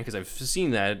Superman, because I've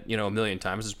seen that, a million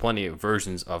times. There's plenty of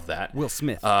versions of that. Will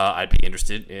Smith. I'd be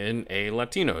interested in a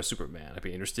Latino Superman. I'd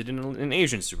be interested in an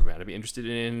Asian Superman. I'd be interested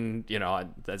in,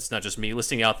 that's not just me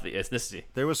listing out the ethnicity.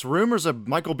 There was rumors of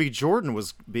Michael B. Jordan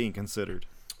was being considered.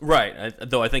 Right,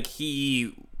 though I think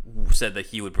he said that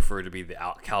he would prefer to be the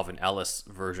Calvin Ellis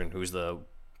version, who's the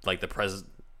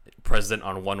president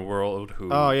on One World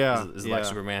who is like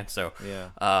Superman. So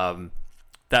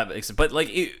that makes it. But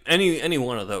like any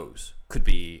one of those could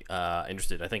be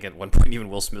interested. I think at one point even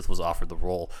Will Smith was offered the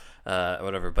role,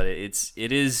 whatever. But it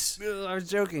is. I was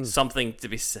joking. Something to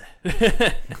be said.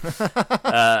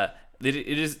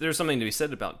 There's something to be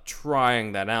said about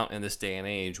trying that out in this day and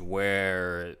age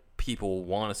where people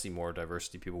want to see more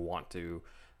diversity. People want to,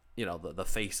 the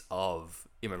face of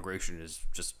immigration is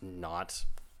just not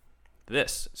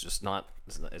this. It's just not.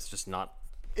 It's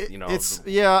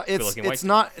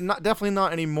not definitely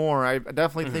not anymore. I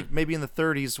definitely think maybe in the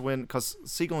 30s because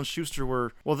Siegel and Schuster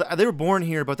were they were born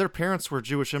here, but their parents were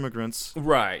Jewish immigrants.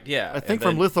 Right. Yeah. I think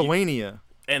from Lithuania.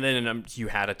 And then you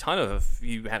had a ton of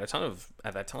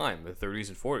at that time, the 30s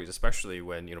and 40s, especially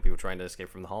when people were trying to escape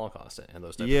from the Holocaust and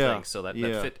those types of things. So that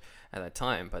fit at that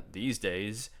time. But these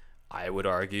days, I would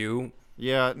argue,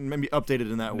 maybe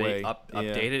updated in that way.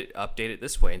 Update it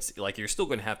this way. And like, you're still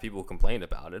going to have people complain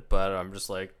about it, but I'm just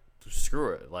like,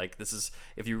 screw it. Like, this is,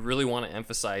 if you really want to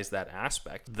emphasize that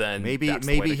aspect, then maybe that's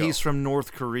the way to go. He's from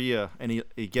North Korea and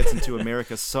he gets into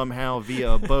America somehow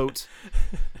via a boat.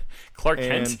 Clark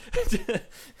Kent.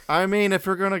 I mean, if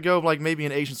you're gonna go like maybe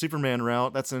an Asian Superman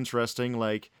route, that's interesting.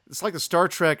 Like, it's like the Star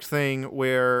Trek thing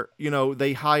where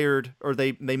they hired or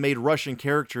they made Russian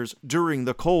characters during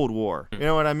the Cold War. You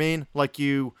know what I mean? Like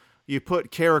you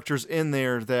put characters in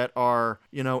there that are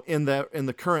in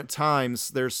the current times.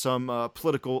 There's some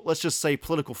political, let's just say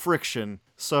political friction.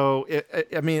 So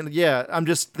I'm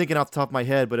just thinking off the top of my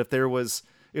head. But if there was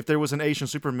if there was an Asian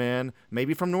Superman,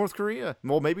 maybe from North Korea,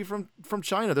 well, maybe from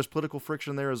China. There's political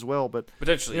friction there as well, but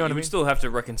potentially you know what I would mean? still have to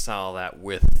reconcile that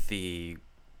with the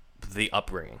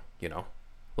upbringing,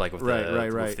 like with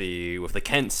with the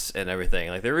Kents and everything.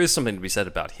 Like there is something to be said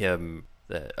about him,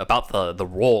 about the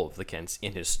role of the Kents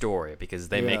in his story, because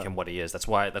they make him what he is. That's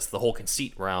the whole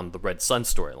conceit around the Red Sun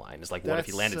storyline. Is like, what if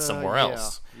he landed somewhere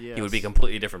else? Yes. He would be a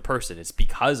completely different person. It's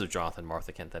because of Jonathan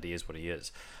Martha Kent that he is what he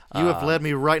is. You have led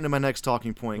me right into my next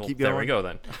talking point. Well, Keep going. There we go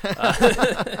then.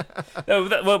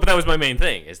 But that was my main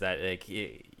thing, is that like,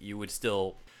 you would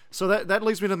still. So that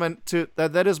leads me to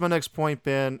that is my next point,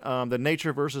 Ben. The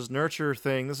nature versus nurture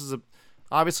thing. This is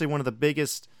obviously one of the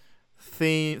biggest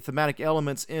thematic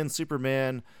elements in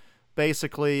Superman.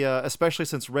 Basically, especially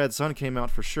since Red Sun came out,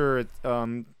 for sure,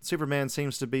 Superman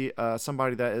seems to be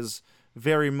somebody that is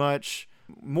very much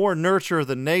more nurture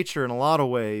than nature in a lot of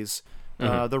ways.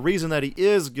 The reason that he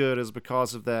is good is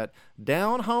because of that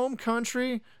down home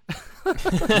country,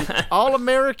 all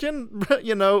American,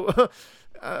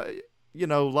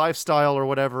 lifestyle or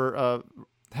whatever.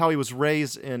 How he was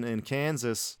raised in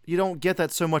Kansas. You don't get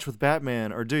that so much with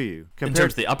Batman, or do you? In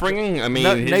terms of the upbringing, I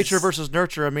mean, nature versus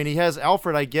nurture. I mean, he has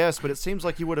Alfred, I guess, but it seems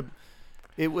like he would have.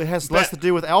 It has less to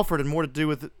do with Alfred and more to do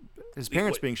with his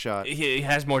parents being shot. He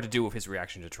has more to do with his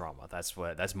reaction to trauma. That's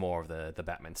more of the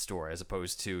Batman story, as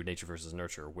opposed to nature versus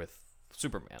nurture with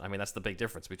Superman. I mean, that's the big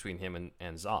difference between him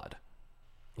and Zod.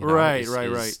 Right.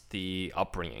 The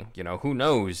upbringing. Who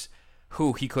knows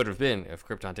who he could have been if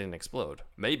Krypton didn't explode.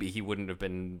 Maybe he wouldn't have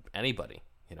been anybody,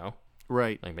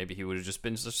 Right. Like maybe he would have just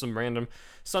been just some random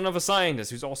son of a scientist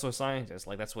who's also a scientist.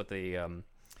 Like that's what the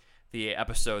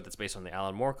episode that's based on the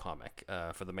Alan Moore comic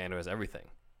for The Man Who Has Everything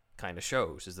kind of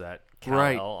shows, is that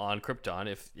Kal-El on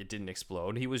Krypton, if it didn't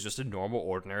explode, he was just a normal,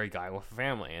 ordinary guy with a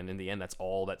family. And in the end, that's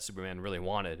all that Superman really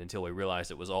wanted, until he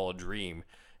realized it was all a dream.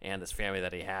 And this family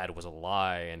that he had was a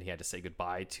lie, and he had to say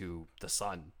goodbye to the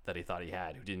son that he thought he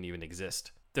had, who didn't even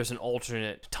exist. There's an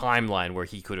alternate timeline where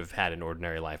he could have had an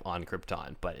ordinary life on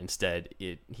Krypton, but instead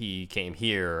he came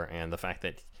here, and the fact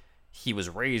that he was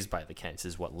raised by the Kents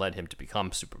is what led him to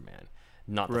become Superman.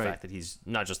 Not just the fact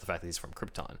that he's from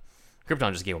Krypton.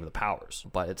 Krypton just gave him the powers,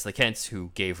 but it's the Kents who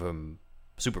gave him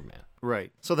Superman.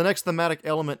 Right. So the next thematic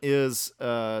element is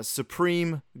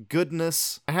supreme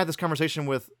goodness. I had this conversation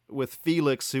with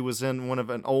Felix, who was in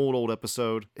an old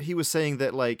episode. He was saying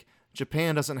that like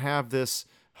Japan doesn't have this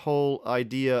whole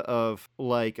idea of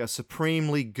like a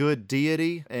supremely good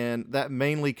deity, and that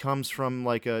mainly comes from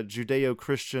like a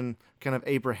Judeo-Christian kind of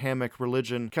Abrahamic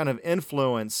religion kind of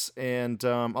influence. And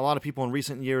a lot of people in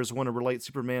recent years want to relate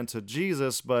Superman to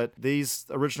Jesus, but these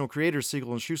original creators,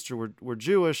 Siegel and Schuster, were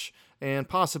Jewish, and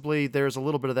possibly there's a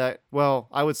little bit of that. Well,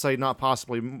 I would say not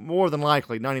possibly, more than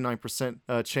likely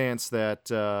 99% chance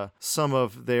that some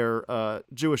of their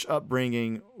Jewish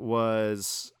upbringing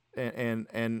was and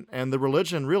the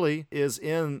religion really is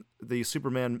in the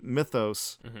Superman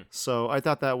mythos. Mm-hmm. So I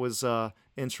thought that was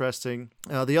interesting.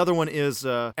 The other one is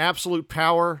absolute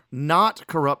power not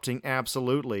corrupting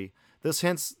absolutely. This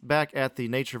hints back at the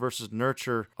nature versus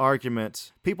nurture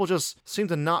argument. People just seem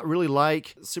to not really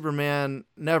like Superman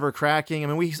never cracking. I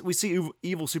mean, we see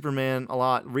evil Superman a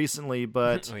lot recently,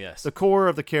 but the core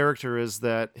of the character is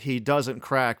that he doesn't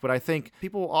crack. But I think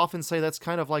people often say that's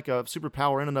kind of like a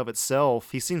superpower in and of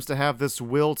itself. He seems to have this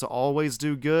will to always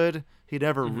do good. He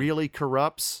never really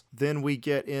corrupts. Then we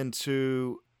get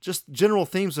into just general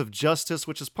themes of justice,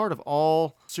 which is part of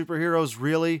all superheroes,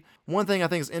 really. One thing I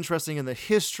think is interesting in the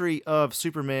history of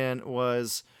Superman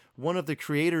was one of the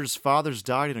creators' fathers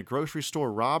died in a grocery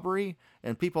store robbery,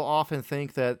 and people often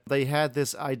think that they had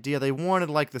this idea. They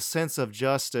wanted like the sense of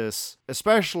justice,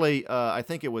 especially I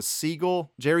think it was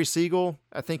Siegel, Jerry Siegel.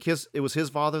 I think it was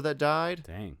his father that died.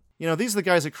 Dang. These are the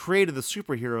guys that created the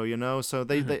superhero, so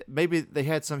they maybe he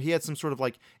had some sort of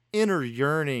like inner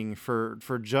yearning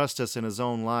for justice in his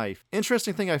own life.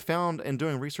 Interesting thing I found in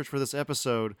doing research for this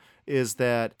episode is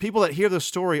that people that hear the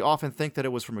story often think that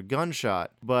it was from a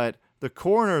gunshot, but the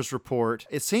coroner's report,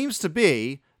 it seems to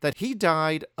be that he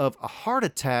died of a heart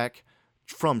attack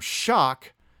from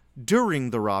shock during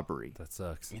the robbery. That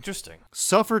sucks. Interesting.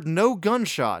 Suffered no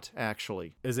gunshot,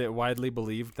 actually. Is it widely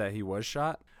believed that he was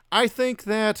shot? I think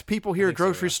that people hear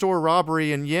grocery store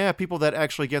robbery, and people that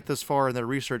actually get this far in their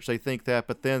research, they think that,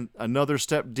 but then another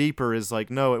step deeper is like,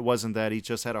 no, it wasn't that. He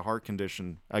just had a heart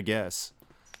condition, I guess.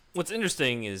 What's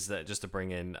interesting is that, just to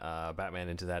bring in Batman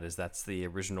into that, is that's the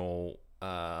original,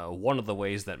 one of the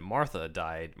ways that Martha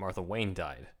Wayne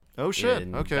died. Oh, shit.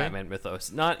 In Okay. Batman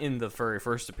Mythos. Not in the very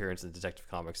first appearance in Detective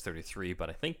Comics 33, but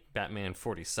I think Batman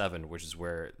 47, which is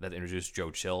where that introduced Joe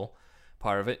Chill,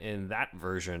 part of it. In that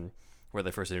version, where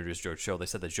they first introduced Joe Chill, they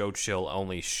said that Joe Chill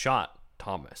only shot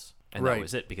Thomas, and that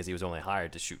was it because he was only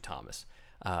hired to shoot Thomas.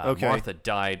 Martha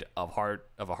died of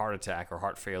a heart attack or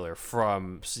heart failure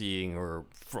from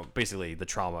basically the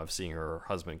trauma of seeing her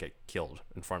husband get killed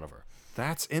in front of her.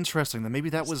 That's interesting. Then maybe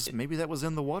that was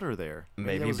in the water there.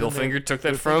 Maybe Bill Finger took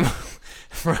that from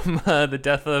the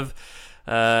death of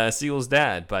Segal's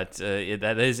dad, but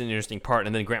that is an interesting part.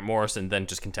 And then Grant Morrison then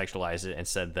just contextualized it and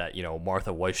said that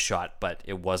Martha was shot, but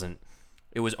it was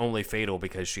only fatal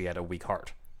because she had a weak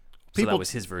heart. So that was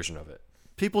his version of it.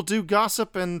 People do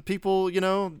gossip, and people,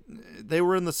 they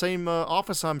were in the same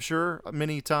office, I'm sure,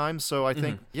 many times. So I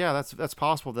think, that's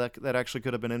possible that actually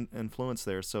could have been influenced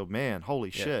there. So, man,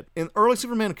 holy shit. In early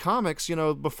Superman comics,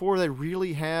 before they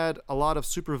really had a lot of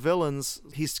supervillains,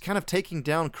 he's kind of taking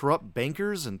down corrupt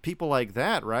bankers and people like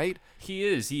that, right? He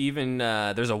is. He even,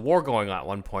 there's a war going on at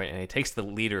one point, and he takes the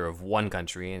leader of one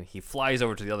country, and he flies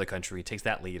over to the other country, he takes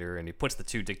that leader, and he puts the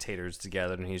two dictators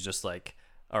together, and he's just like,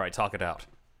 all right, talk it out.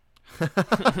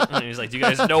 And he's like, do you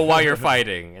guys know why you're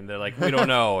fighting? And they're like, we don't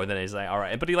know. And then he's like, all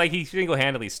right. But he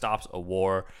single-handedly stops a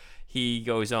war. He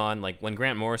goes on, like, when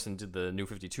Grant Morrison did the New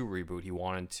 52 reboot, he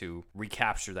wanted to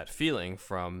recapture that feeling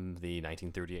from the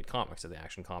 1938 comics, of the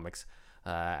Action Comics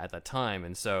at that time.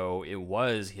 And so it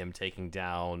was him taking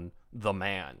down the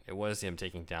man. It was him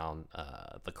taking down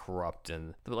the corrupt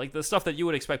and the stuff that you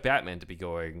would expect Batman to be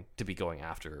going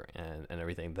after and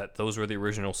everything. That those were the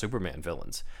original Superman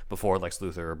villains before Lex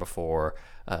Luthor, before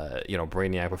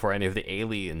Brainiac, before any of the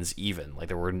aliens even. Like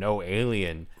there were no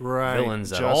alien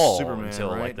villains at all Superman,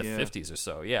 until right? like the 50s or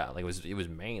so. Yeah, like it was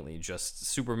mainly just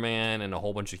Superman and a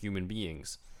whole bunch of human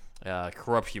beings.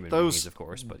 Corrupt human beings, of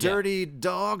course, but dirty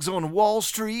dogs on Wall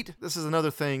Street. This is another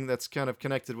thing that's kind of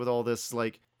connected with all this,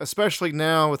 like, especially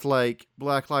now with like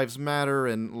Black Lives Matter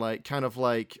and like kind of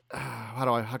like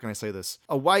how can I say this?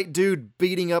 A white dude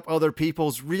beating up other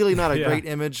people's really not a great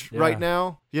image right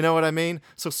now. You know what I mean?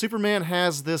 So Superman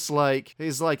has this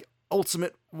he's like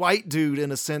ultimate white dude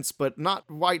in a sense, but not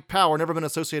white power. Never been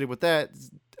associated with that.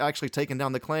 Actually taken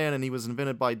down the Klan, and he was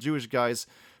invented by Jewish guys.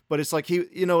 But it's like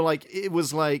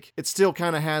it still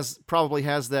kind of probably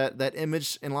has that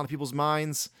image in a lot of people's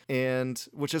minds, and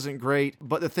which isn't great.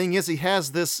 But the thing is, he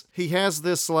has this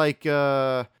like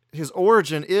his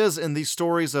origin is in these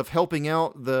stories of helping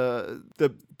out the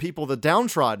people, the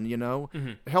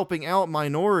downtrodden, helping out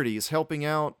minorities, helping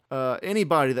out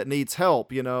anybody that needs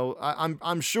help.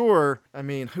 I'm sure. I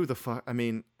mean, who the fuck? I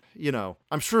mean.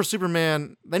 I'm sure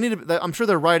Superman. I'm sure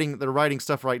they're writing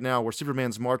stuff right now where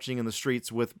Superman's marching in the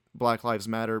streets with Black Lives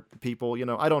Matter people.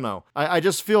 I don't know. I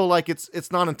just feel like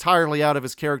it's not entirely out of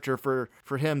his character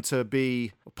for him to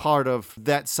be part of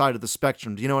that side of the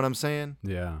spectrum. Do you know what I'm saying?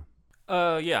 Yeah.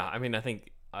 Yeah. I mean, I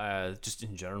think just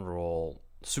in general,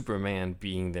 Superman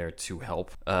being there to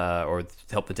help or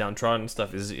help the downtrodden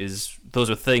stuff is those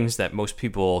are things that most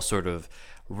people sort of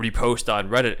repost on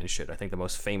Reddit and shit. I think the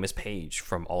most famous page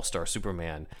from All-Star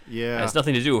Superman has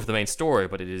nothing to do with the main story,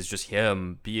 but it is just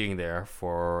him being there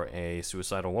for a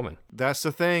suicidal woman. That's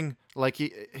the thing. Like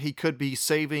he could be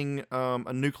saving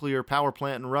a nuclear power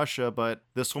plant in Russia, but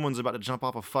this woman's about to jump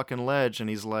off a fucking ledge, and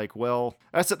he's like, "Well,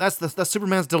 that's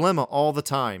Superman's dilemma all the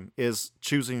time, is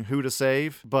choosing who to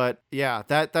save." But yeah,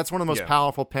 that's one of the most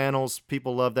powerful panels.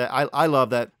 People love that. I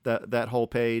love that whole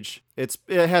page. It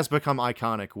has become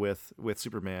iconic with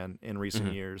Superman in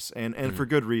recent years, and for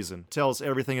good reason. Tells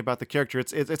everything about the character.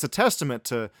 It's a testament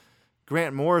to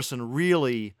Grant Morrison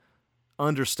really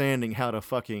understanding how to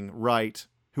fucking write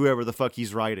whoever the fuck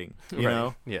he's writing, you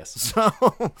know? Yes.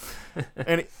 So,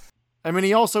 and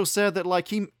he also said that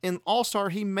like in All-Star,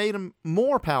 he made him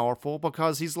more powerful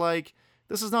because he's like,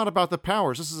 this is not about the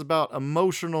powers. This is about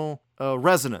emotional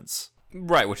resonance.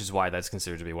 Right, which is why that's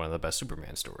considered to be one of the best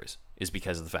Superman stories, is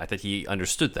because of the fact that he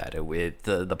understood that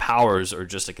the powers are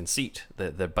just a conceit,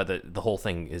 but the whole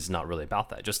thing is not really about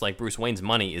that. Just like Bruce Wayne's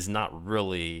money is not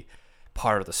really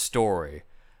part of the story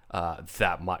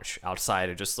that much outside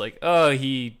of just like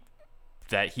he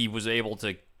was able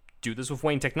to do this with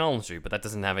Wayne technology, but that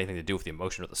doesn't have anything to do with the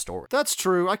emotion of the story. That's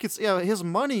true. I could his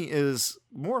money is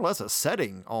more or less a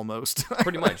setting almost.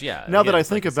 Pretty much, yeah. Now that I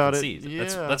think about it,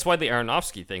 that's why the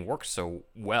Aronofsky thing works so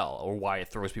well, or why it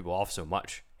throws people off so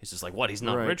much. He's just like, what? He's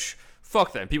not rich?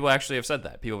 Fuck that. People actually have said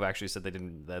that. People have actually said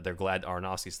that they're glad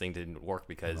Aronofsky's thing didn't work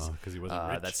because he wasn't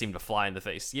rich. That seemed to fly in the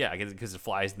face. Yeah, because it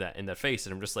flies in that face.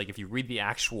 And I'm just like, if you read the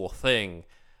actual thing,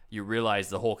 you realize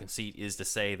the whole conceit is to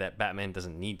say that Batman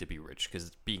doesn't need to be rich because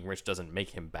being rich doesn't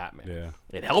make him Batman. Yeah,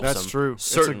 it helps him. That's true.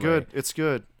 Certainly. It's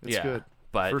good. It's good.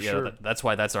 But for sure. That's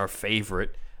why that's our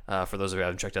favorite For those of you who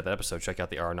haven't checked out that episode, check out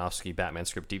the Aronofsky Batman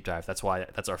script deep dive. That's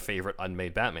our favorite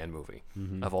unmade Batman movie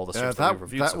of all the scripts that we've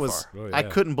reviewed so far. Oh, yeah. I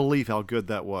couldn't believe how good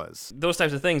that was. Those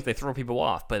types of things, they throw people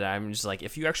off, but I'm just like,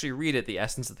 if you actually read it, the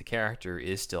essence of the character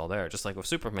is still there. Just like with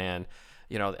Superman,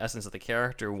 the essence of the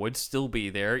character would still be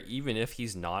there, even if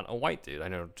he's not a white dude. I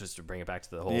know, just to bring it back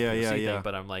to the whole thing,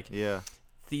 but I'm like,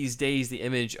 these days, the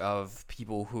image of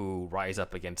people who rise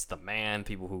up against the man,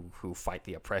 people who fight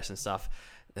the oppressed and stuff,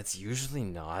 that's usually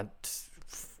not,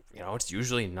 it's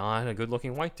usually not a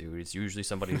good-looking white dude. It's usually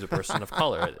somebody who's a person of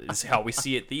color. It's how we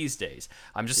see it these days.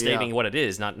 I'm just stating what it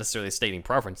is, not necessarily stating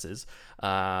preferences.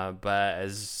 But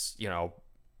as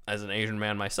an Asian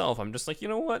man myself, I'm just like, you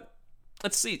know what?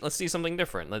 Let's see something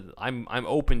different. I'm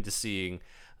open to seeing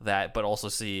that, but also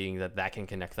seeing that can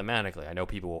connect thematically. I know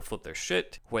people will flip their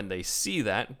shit when they see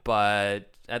that,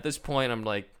 but at this point, I'm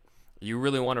like, you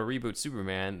really want to reboot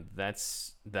Superman,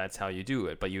 that's how you do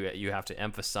it. But you have to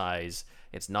emphasize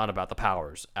it's not about the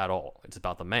powers at all. It's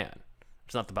about the man.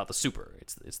 It's not about the super.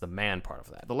 It's the man part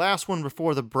of that. The last one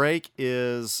before the break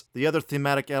is the other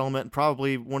thematic element,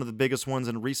 probably one of the biggest ones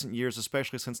in recent years,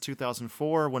 especially since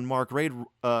 2004, when Mark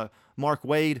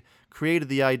Waid created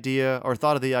the idea, or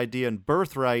thought of the idea in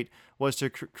Birthright, was to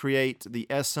create the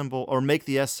S symbol, or make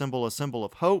the S symbol a symbol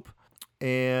of hope.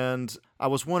 And I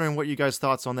was wondering what you guys'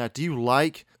 thoughts on that. Do you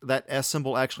like that S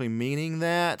symbol actually meaning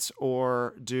that,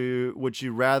 or would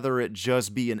you rather it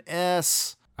just be an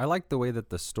S? I like the way that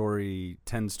the story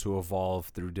tends to evolve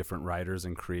through different writers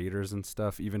and creators and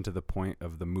stuff, even to the point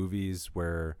of the movies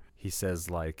where he says,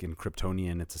 like, in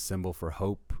Kryptonian, it's a symbol for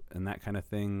hope and that kind of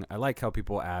thing. I like how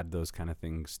people add those kind of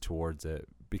things towards it,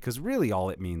 because really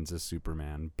all it means is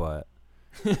Superman, but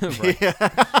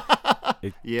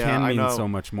it can mean so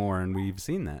much more, and we've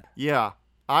seen that. Yeah,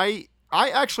 I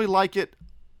actually like it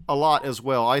a lot as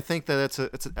well. I think that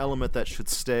it's an element that should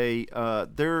stay.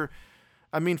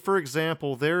 For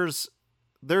example, there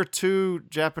are two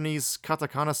Japanese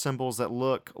katakana symbols that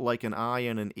look like an I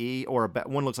and an E, or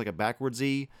one looks like a backwards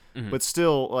E, but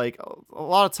still, like, a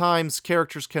lot of times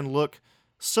characters can look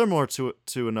similar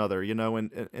to another,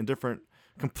 in different,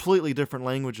 completely different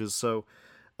languages. So,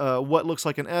 what looks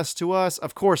like an S to us,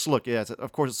 of course,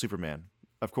 of course it's Superman,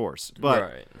 of course, but.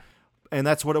 Right. And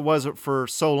that's what it was for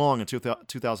so long in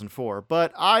 2004.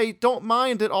 But I don't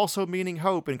mind it also meaning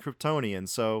hope in Kryptonian.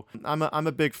 So I'm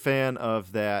a big fan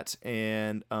of that.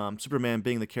 And Superman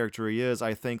being the character he is,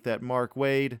 I think that Mark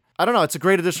Waid, I don't know, it's a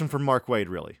great addition for Mark Waid,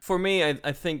 really. For me,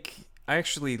 I think I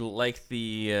actually like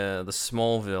the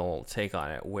Smallville take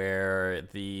on it, where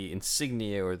the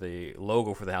insignia or the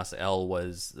logo for the House of L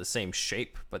was the same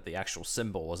shape, but the actual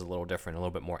symbol was a little different, a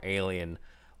little bit more alien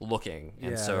looking.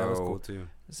 And so that was cool too.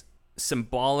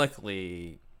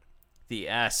 Symbolically, the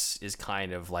S is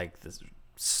kind of like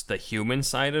the human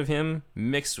side of him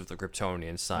mixed with the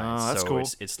Kryptonian side. That's cool.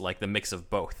 It's like the mix of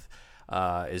both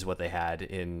is what they had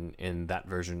in that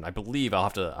version. I believe I'll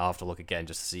have to look again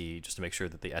just to make sure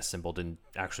that the S symbol didn't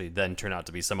actually then turn out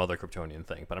to be some other Kryptonian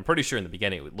thing. But I'm pretty sure in the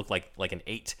beginning it would look like an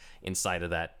 8 inside of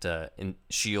that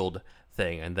shield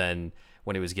thing, and then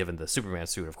when he was given the Superman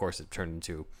suit, of course, it turned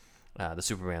into the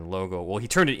Superman logo. Well, he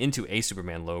turned it into a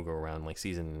Superman logo around like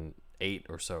season 8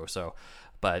 or so.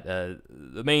 But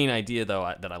the main idea,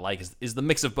 though, that I like is the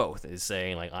mix of both. Is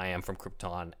saying, like, I am from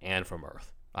Krypton and from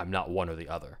Earth. I'm not one or the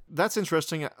other. That's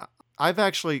interesting. I've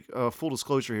actually, full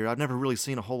disclosure here, I've never really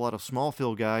seen a whole lot of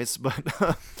Smallville, guys, but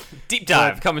deep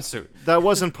dive coming soon. That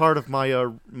wasn't part of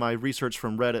my my research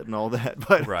from Reddit and all that.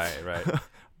 But right.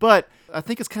 But I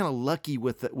think it's kind of lucky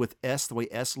with S, the way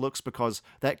S looks, because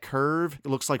that curve, it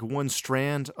looks like one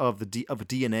strand of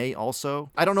DNA also.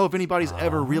 I don't know if anybody's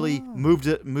ever really moved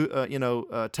it,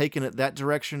 taken it that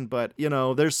direction, but,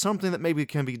 there's something that maybe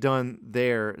can be done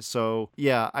there. So,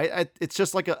 yeah, it's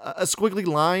just like a squiggly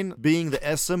line being the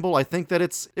S symbol. I think that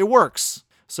it works.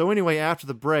 So anyway, after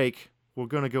the break, we're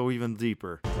going to go even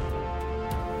deeper.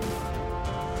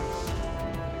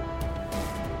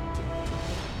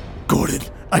 Gordon,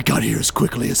 I got here as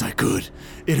quickly as I could.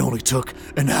 It only took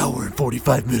an hour and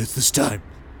 45 minutes this time.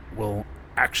 Well,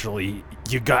 actually,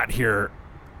 you got here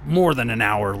more than an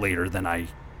hour later than I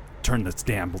turned this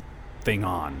damn thing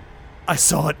on. I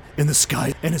saw it in the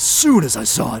sky, and as soon as I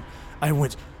saw it, I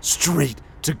went straight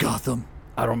to Gotham.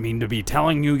 I don't mean to be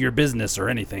telling you your business or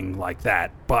anything like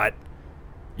that, but,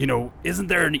 isn't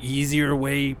there an easier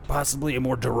way, possibly a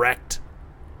more direct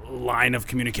line of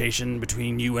communication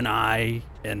between you and I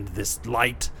and this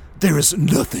light? There is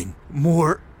nothing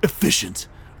more efficient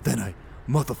than a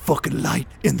motherfucking light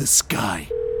in the sky.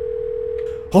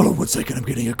 Hold on 1 second, I'm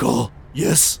getting a call.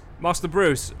 Yes? Master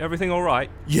Bruce, everything alright?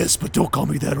 Yes, but don't call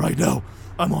me that right now.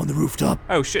 I'm on the rooftop.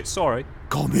 Oh shit, sorry.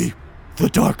 Call me the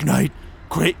Dark Knight,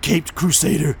 Caped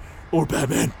Crusader, or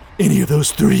Batman. Any of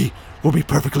those three will be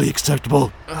perfectly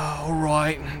acceptable. All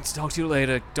right. Talk to you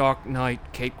later, Dark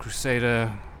Knight, Cape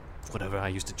Crusader, whatever. I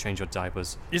used to change your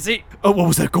diapers. You see, Oh, what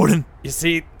was that, Gordon?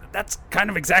 that's kind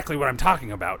of exactly what I'm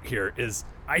talking about here. Is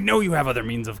I know you have other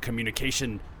means of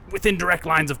communication within direct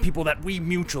lines of people that we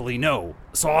mutually know.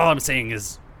 So all I'm saying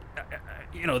is,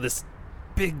 this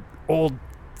big old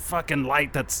fucking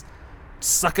light that's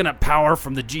sucking up power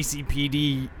from the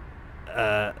GCPD.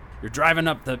 You're driving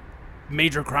up the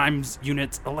major crimes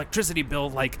unit's electricity bill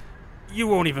like you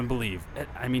won't even believe.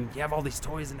 I mean, you have all these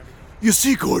toys and everything. You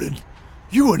see, Gordon,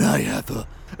 you and I have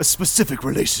a specific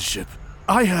relationship.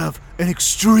 I have an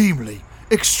extremely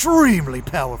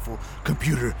powerful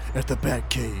computer at the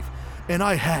Batcave, and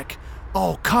I hack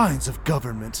all kinds of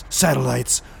government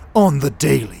satellites on the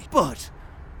daily. But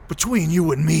between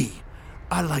you and me,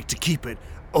 I like to keep it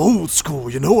old school,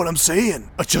 you know what I'm saying?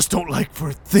 I just don't like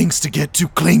for things to get too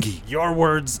clingy. Your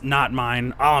words, not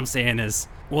mine. All I'm saying is,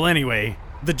 well, anyway,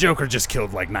 the Joker just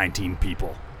killed like 19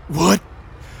 people. What?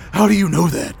 How do you know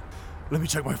that? Let me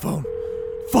check my phone.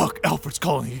 Fuck, Alfred's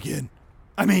calling again.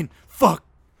 Fuck.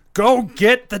 Go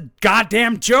get the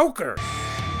goddamn Joker!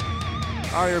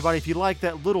 All right, everybody, if you like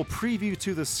that little preview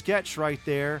to the sketch right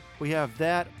there, we have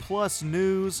that plus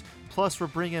news, plus we're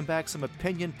bringing back some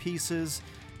opinion pieces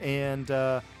and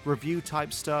review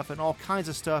type stuff and all kinds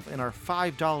of stuff in our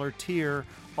 $5 tier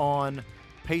on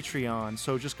Patreon.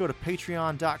 So just go to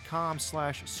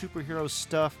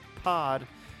patreon.com/superherostuffpod,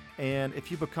 and if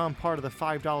you become part of the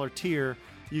 $5 tier,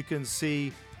 you can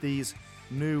see these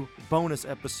new bonus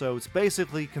episodes.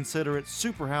 Basically, consider it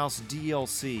Superhouse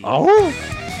DLC. Oh?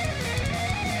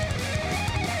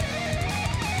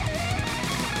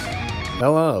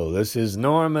 Hello, this is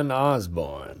Norman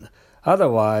Osborn,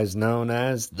 otherwise known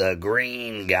as the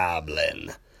Green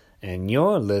Goblin, and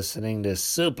you're listening to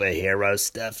Superhero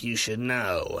Stuff You Should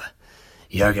Know.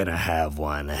 You're gonna have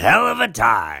one hell of a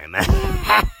time.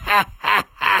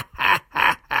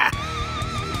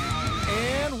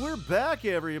 And we're back,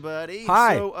 everybody.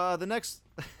 Hi. So the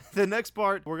next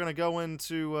part, we're gonna go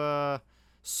into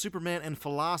Superman and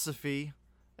philosophy.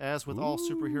 As with all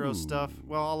superhero stuff,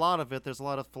 well, a lot of it, there's a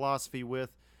lot of philosophy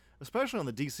with, especially on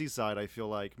the DC side, I feel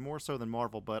like, more so than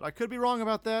Marvel, but I could be wrong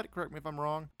about that. Correct me if I'm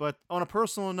wrong. But on a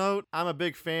personal note, I'm a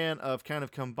big fan of kind of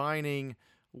combining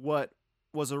what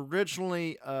was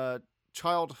originally a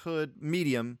childhood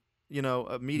medium,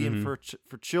 a medium for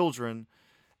children,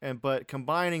 but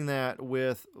combining that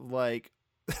with, like,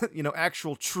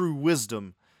 actual true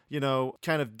wisdom,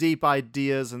 kind of deep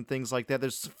ideas and things like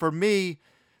that. For me,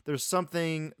 there's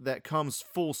something that comes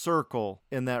full circle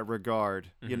in that regard,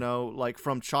 like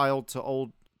from child to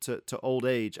old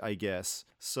age, I guess.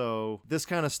 So this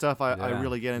kind of stuff I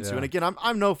really get into. And again,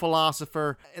 I'm no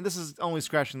philosopher, and this is only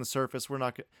scratching the surface.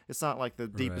 It's not like the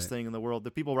deepest thing in the world. The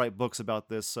people write books about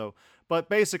this. But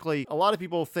basically, a lot of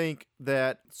people think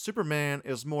that Superman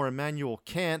is more Immanuel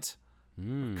Kant,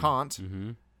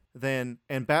 and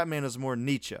Batman is more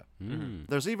Nietzsche.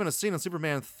 There's even a scene in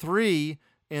Superman 3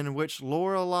 in which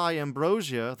Lorelei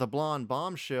Ambrosia, the blonde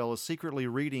bombshell, is secretly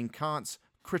reading Kant's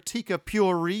Critique of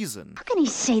Pure Reason. How can he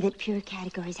say that pure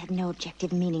categories have no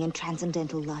objective meaning and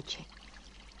transcendental logic?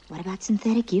 What about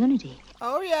synthetic unity?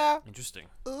 Oh, yeah. Interesting.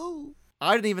 Ooh.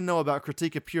 I didn't even know about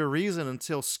Critique of Pure Reason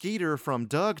until Skeeter from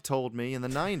Doug told me in the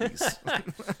 90s.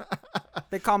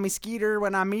 They call me Skeeter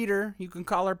when I meet her. You can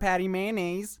call her Patty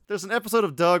Mayonnaise. There's an episode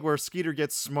of Doug where Skeeter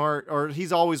gets smart, or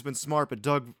he's always been smart, but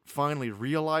Doug finally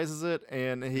realizes it,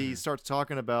 and he starts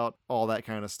talking about all that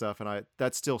kind of stuff, and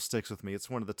that still sticks with me. It's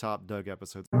one of the top Doug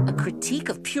episodes. A Critique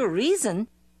of Pure Reason?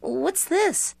 What's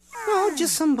this? Oh,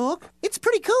 just some book. It's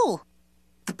pretty cool.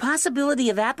 The possibility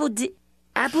of apodictic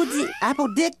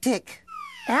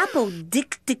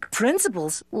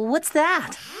principles? What's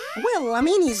that? Well,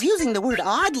 he's using the word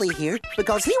oddly here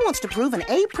because he wants to prove an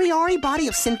a priori body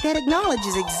of synthetic knowledge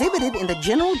is exhibited in the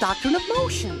general doctrine of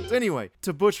motion. Anyway,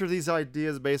 to butcher these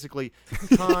ideas, basically,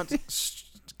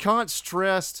 Kant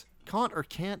stressed... Kant or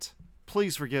Kant?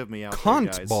 Please forgive me out there,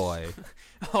 guys. Kant boy.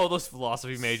 All those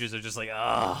philosophy majors are just like,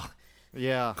 ugh.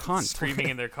 Yeah. Kant. Screaming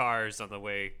in their cars on the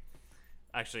way.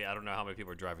 Actually, I don't know how many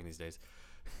people are driving these days.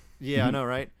 Yeah, I know,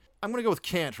 right? I'm going to go with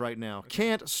Kant right now.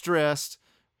 Kant stressed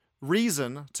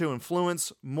reason to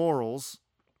influence morals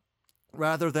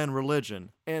rather than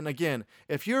religion. And again,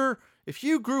 if you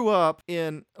grew up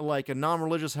in like a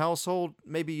non-religious household,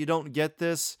 maybe you don't get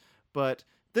this, but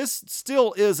this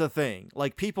still is a thing.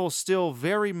 Like, people still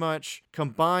very much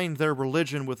combine their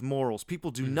religion with morals.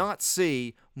 People do not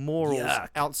see morals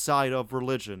outside of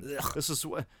religion. This is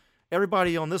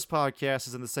everybody on this podcast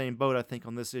is in the same boat, I think,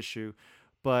 on this issue.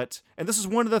 And this is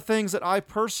one of the things that I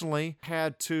personally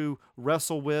had to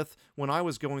wrestle with when I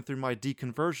was going through my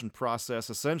deconversion process,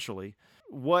 essentially.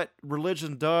 What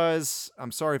religion does,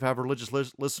 I'm sorry if I have religious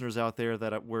listeners out there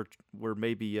that we're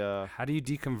maybe... How do you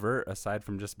deconvert aside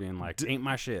from just being like, ain't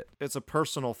my shit? It's a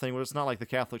personal thing. It's not like the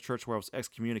Catholic Church where I was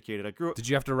excommunicated. I grew up... Did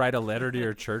you have to write a letter to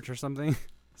your church or something?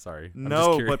 Sorry.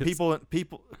 No, but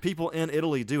people in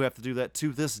Italy do have to do that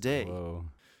to this day. Whoa.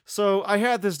 So I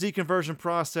had this deconversion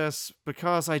process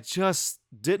because I just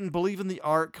didn't believe in the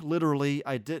ark, literally.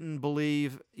 I didn't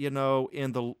believe,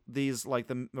 in these like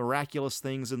the miraculous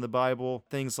things in the Bible,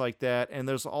 things like that. And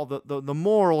there's all the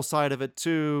moral side of it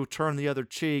too, turn the other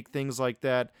cheek, things like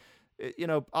that.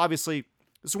 Obviously,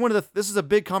 this is a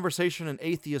big conversation in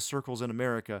atheist circles in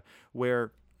America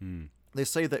where they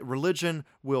say that religion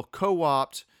will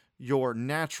co-opt your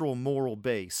natural moral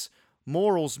base.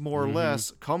 Morals, more or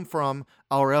less, come from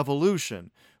our evolution.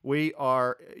 We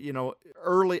are,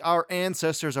 our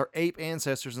ancestors, our ape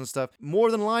ancestors and stuff,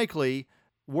 more than likely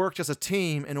worked as a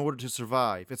team in order to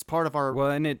survive. It's part of our,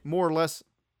 more or less...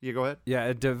 Yeah, go ahead. Yeah,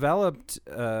 it developed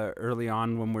early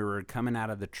on when we were coming out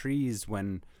of the trees,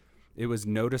 when it was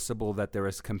noticeable that there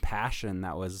was compassion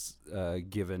that was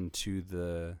given to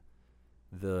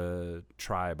the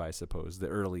tribe, I suppose, the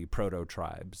early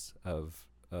proto-tribes of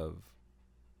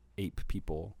ape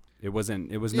people. It was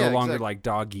no longer like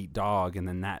dog eat dog, and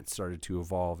then that started to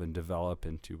evolve and develop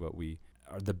into what we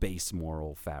are, the base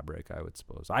moral fabric, I would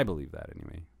suppose. I believe that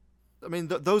anyway. I mean,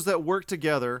 those that work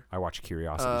together, I watch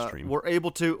Curiosity Stream, were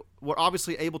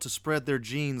obviously able to spread their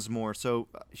genes more. So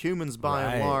humans, by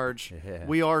and large,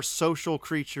 we are social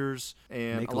creatures,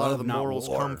 and a lot of the morals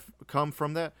come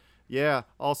from that. Yeah.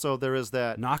 Also, there is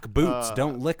that knock boots,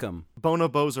 don't lick them.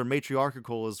 Bonobos are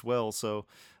matriarchal as well. So.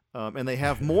 And they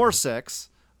have more sex.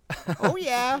 Oh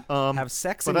yeah, have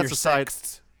sex in your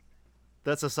sex.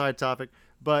 That's a side topic,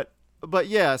 but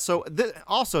yeah. So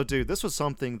also, dude, this was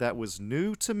something that was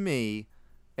new to me,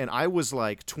 and I was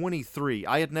like 23.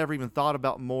 I had never even thought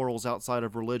about morals outside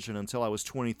of religion until I was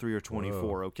 23 or 24.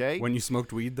 Whoa. Okay. When you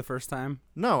smoked weed the first time?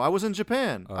 No, I was in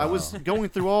Japan. I was going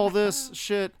through all this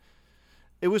shit.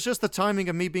 It was just the timing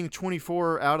of me being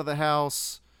 24, out of the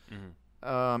house. Mm-hmm.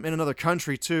 In another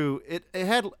country too.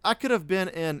 I could have been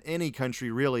in any country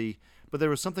really, but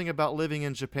there was something about living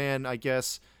in Japan, I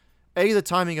guess. A, the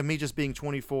timing of me just being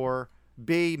 24,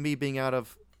 B, me being out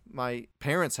of my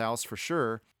parents' house for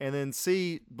sure, and then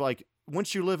C, like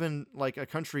once you live in like a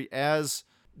country as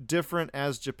different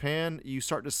as Japan, you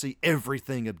start to see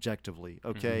everything objectively,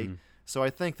 okay? Mm-hmm. So I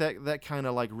think that kind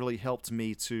of like really helped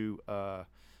me to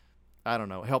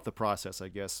help the process, I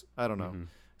guess. I don't know. Mm-hmm.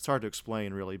 It's hard to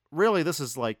explain, really. Really, this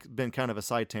has like been kind of a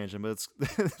side tangent, but it's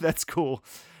that's cool.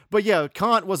 But yeah,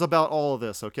 Kant was about all of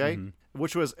this, okay? Mm-hmm.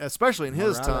 Which was, especially in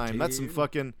his time,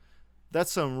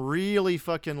 that's some really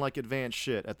fucking like advanced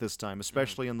shit at this time,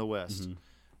 especially in the West.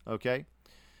 Mm-hmm. Okay?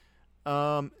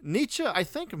 Nietzsche, I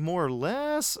think more or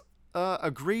less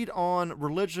agreed on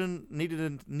religion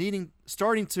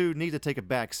starting to need to take a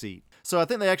back seat. So I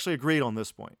think they actually agreed on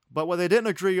this point. But what they didn't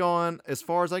agree on, as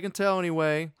far as I can tell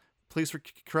anyway, please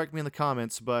correct me in the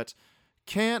comments, but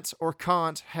Kant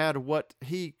had what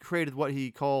he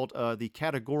called the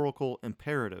categorical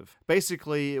imperative.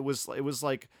 Basically, it was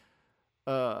like,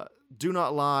 do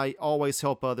not lie, always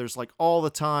help others, like all the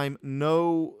time,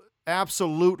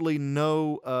 absolutely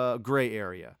no gray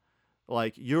area.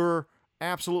 Like you're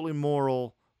absolutely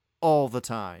moral all the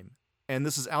time. And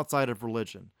this is outside of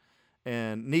religion.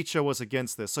 And Nietzsche was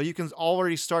against this. So you can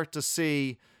already start to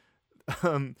see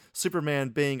Superman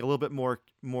being a little bit more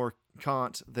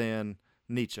Kant than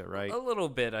Nietzsche, right? A little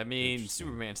bit. I mean,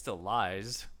 Superman still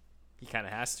lies. He kind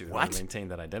of has to maintain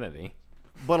that identity.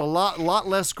 But a lot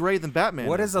less gray than Batman.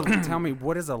 Tell me,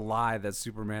 what is a lie that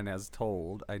Superman has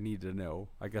told? I need to know.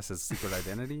 I guess his secret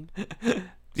identity.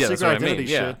 Yeah, that's what I mean.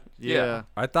 Yeah.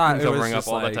 I thought he's it was covering just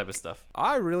up all like, that type of stuff.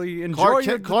 I really enjoy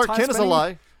Clark Kent is a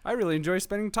lie. I really enjoy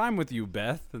spending time with you,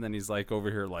 Beth. And then he's like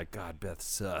over here like, God, Beth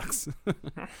sucks.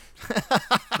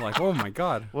 I'm like, oh my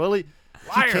God. Well, he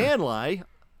can lie.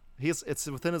 It's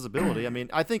within his ability. I mean,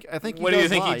 I think what do you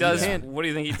think he does? What do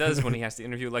you think he does when he has to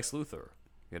interview Lex Luthor?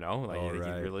 You know, like you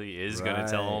think he really is going to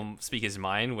tell him, speak his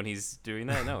mind when he's doing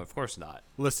that? No, of course not.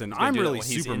 Listen, I'm really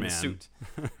Superman.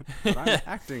 But I'm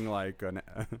acting like an.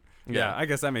 Yeah, I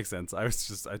guess that makes sense. I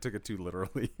took it too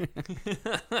literally.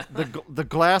 The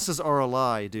glasses are a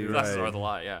lie, dude. The glasses are the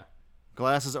lie, yeah.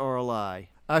 Glasses are a lie.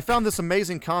 I found this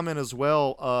amazing comment as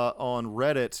well on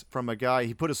Reddit from a guy.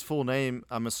 He put his full name.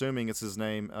 I'm assuming it's his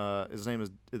name.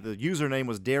 The username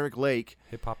was Derek Lake.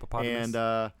 Hip-hop-opotamus.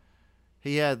 And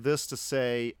he had this to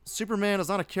say: Superman is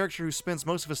not a character who spends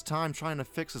most of his time trying to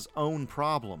fix his own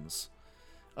problems.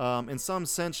 In some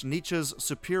sense, Nietzsche's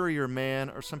superior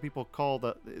man, or some people call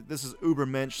this is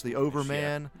Übermensch, the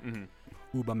Overman,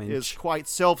 is quite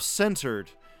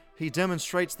self-centered. He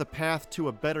demonstrates the path to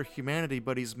a better humanity,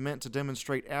 but he's meant to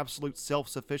demonstrate absolute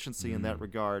self-sufficiency in that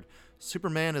regard.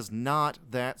 Superman is not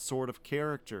that sort of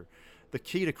character. The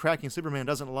key to cracking Superman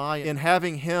doesn't lie in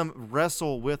having him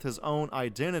wrestle with his own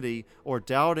identity, or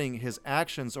doubting his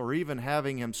actions, or even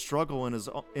having him struggle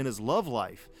in his love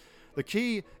life. The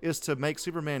key is to make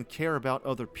Superman care about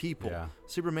other people. Yeah.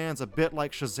 Superman's a bit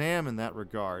like Shazam in that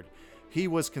regard. He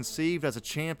was conceived as a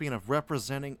champion of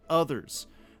representing others.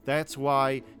 That's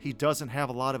why he doesn't have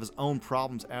a lot of his own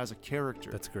problems as a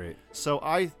character. That's great. So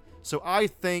I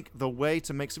think the way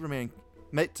to make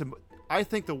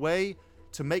the way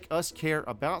to make us care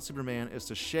about Superman is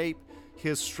to shape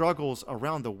his struggles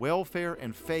around the welfare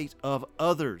and fate of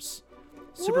others.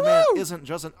 Superman isn't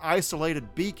just an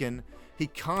isolated beacon. He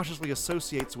consciously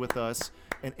associates with us,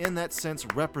 and in that sense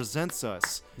represents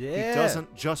us. Yeah. He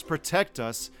doesn't just protect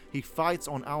us, he fights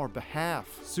on our behalf.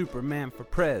 Superman for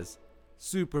Prez.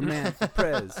 Superman for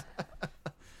Prez.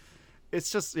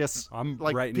 It's just, yes, I'm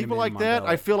like writing people him like in that, Mandela.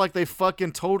 I feel like they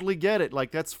fucking totally get it.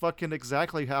 Like, that's fucking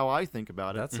exactly how I think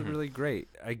about it. That's really great.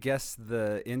 I guess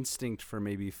the instinct for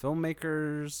maybe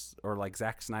filmmakers, or like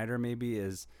Zack Snyder maybe,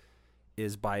 is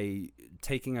by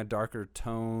taking a darker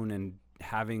tone and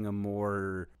having a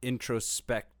more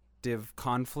introspective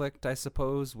conflict, I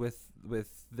suppose, with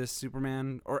this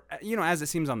Superman, or as it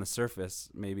seems on the surface,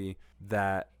 maybe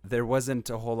that there wasn't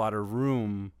a whole lot of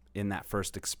room in that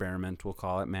first experiment, we'll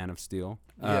call it, Man of Steel.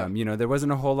 Yeah. There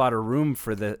wasn't a whole lot of room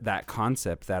for that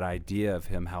concept, that idea of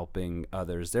him helping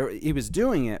others. He was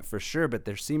doing it for sure, but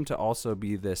there seemed to also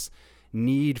be this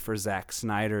need for Zack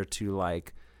Snyder to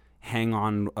like hang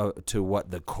on to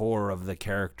what the core of the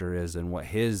character is and what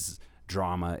his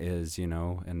drama is,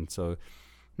 and so,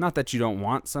 not that you don't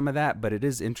want some of that, but it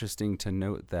is interesting to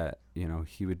note that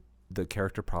the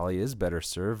character probably is better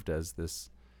served as this.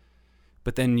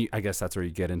 But then I guess that's where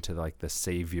you get into like the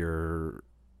savior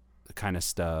kind of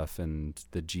stuff and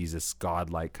the Jesus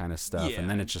godlike kind of stuff, Yeah, and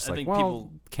then it's just I like, think well,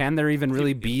 people- can there even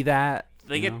really be that?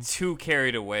 They get too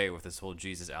carried away with this whole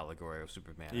Jesus allegory of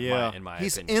Superman. Yeah, in my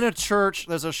he's opinion. in a church.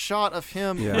 There's a shot of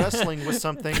him wrestling with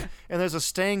something, and there's a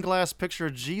stained glass picture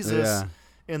of Jesus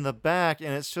in the back,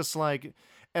 and it's just like.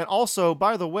 And also,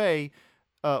 by the way,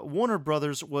 Warner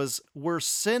Brothers were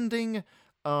sending,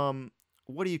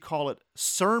 what do you call it,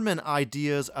 sermon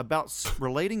ideas about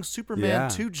relating Superman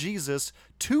to Jesus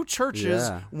to churches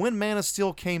when Man of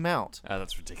Steel came out. Oh,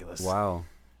 that's ridiculous. Wow.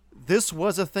 This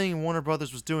was a thing Warner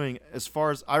Brothers was doing, as far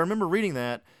as I remember reading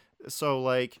that. So,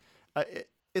 like,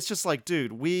 it's just like,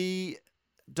 dude, we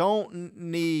don't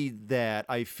need that,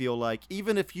 I feel like.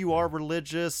 Even if you are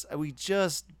religious, we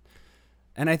just...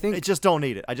 And I think... I just don't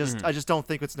need it. I just don't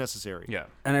think it's necessary. Yeah.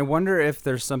 And I wonder if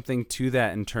there's something to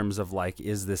that in terms of, like,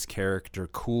 is this character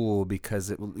cool?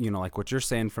 Because, like what you're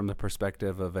saying from the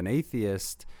perspective of an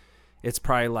atheist... It's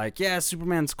probably like, yeah,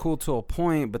 Superman's cool to a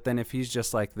point, but then if he's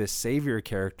just like this savior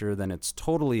character, then it's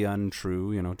totally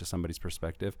untrue, to somebody's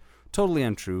perspective. Totally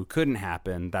untrue. Couldn't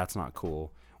happen. That's not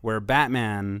cool. Where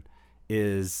Batman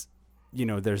is,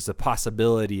 there's a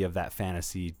possibility of that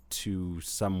fantasy to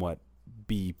somewhat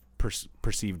be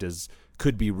perceived as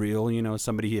could be real.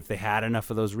 Somebody, if they had enough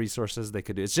of those resources, they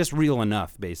could do. It's just real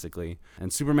enough, basically.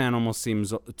 And Superman almost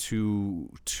seems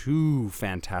too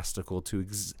fantastical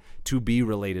to be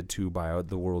related to by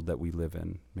the world that we live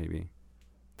in. Maybe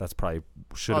that's probably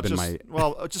should have been my.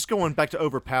 Well, just going back to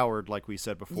overpowered, like we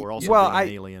said before. Also, well, being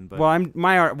an alien. But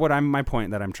my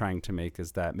point that I'm trying to make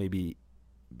is that maybe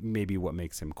what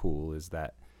makes him cool is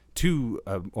that to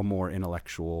a more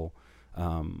intellectual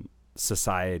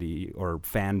society or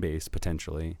fan base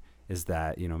potentially is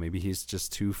that maybe he's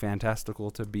just too fantastical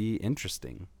to be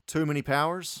interesting. Too many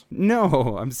powers?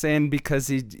 No, I'm saying because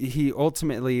he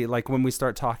ultimately, like, when we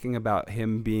start talking about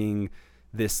him being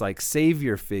this like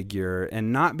savior figure,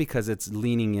 and not because it's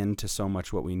leaning into so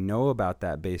much what we know about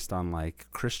that based on like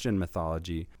Christian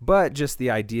mythology, but just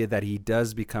the idea that he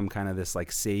does become kind of this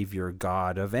like savior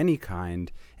god of any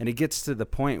kind. And it gets to the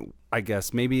point, I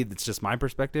guess maybe it's just my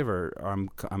perspective, or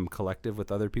I'm collective with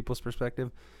other people's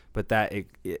perspective, but that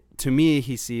to me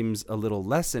he seems a little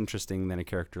less interesting than a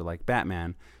character like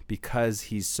Batman, because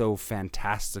he's so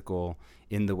fantastical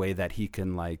in the way that he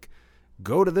can like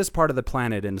go to this part of the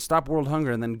planet and stop world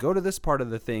hunger, and then go to this part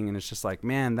of the thing, and it's just like,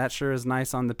 man, that sure is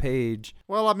nice on the page.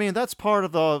 Well, I mean, that's part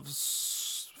of the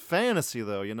fantasy,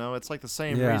 though. It's like the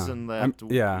same reason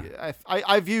that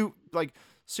I view like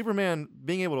Superman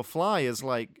being able to fly is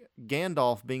like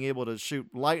Gandalf being able to shoot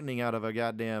lightning out of a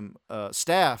goddamn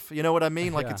staff. You know what I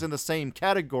mean? Like it's in the same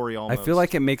category almost. I feel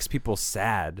like it makes people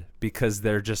sad because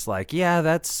they're just like, yeah,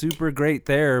 that's super great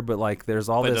there, but like there's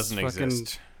all this fucking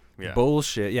exist.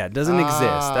 bullshit. Yeah, it doesn't exist.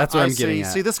 That's what I'm getting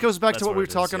at. See, this goes back to what we were it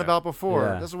is, talking about before.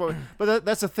 Yeah. This is what, but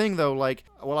that's the thing, though. Like,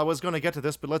 well, I was going to get to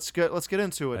this, but let's get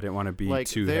into it. I didn't want to be like,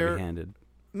 too heavy-handed.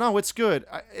 No, it's good.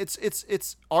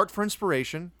 It's art for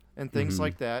inspiration and things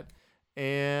like that.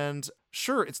 And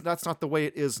sure, that's not the way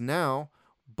it is now,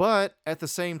 but at the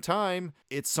same time,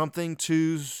 it's something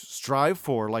to strive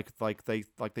for. Like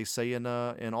they say in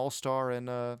All-Star and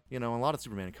in a lot of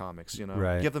Superman comics.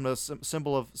 Right. Give them a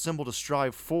symbol to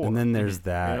strive for. And then there's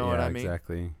that. You know what I mean?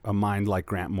 Exactly. A mind like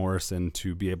Grant Morrison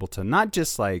to be able to not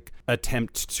just like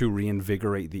attempt to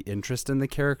reinvigorate the interest in the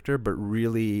character, but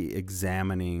really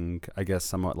examining, I guess,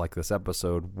 somewhat like this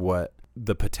episode, what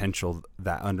the potential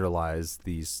that underlies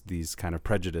these kind of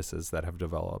prejudices that have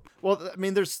developed. Well, I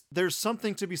mean, there's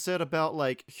something to be said about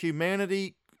like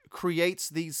humanity creates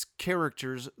these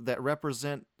characters that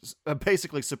represent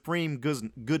basically supreme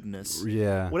goodness.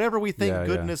 Yeah. Whatever we think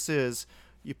goodness is,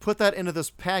 you put that into this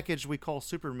package we call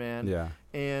Superman. Yeah.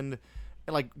 And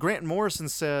like Grant Morrison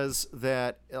says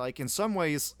that like in some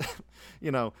ways,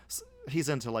 he's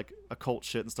into like occult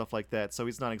shit and stuff like that, so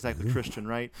he's not exactly Christian,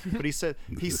 right? But he said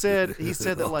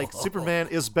that like Superman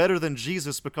is better than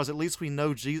Jesus because at least we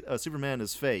know Superman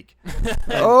is fake.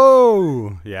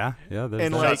 And, yeah.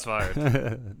 And like,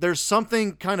 fired. There's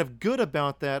something kind of good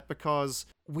about that because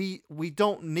we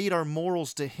don't need our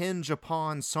morals to hinge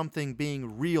upon something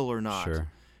being real or not. Sure.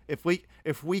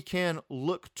 If we can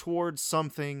look towards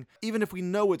something, even if we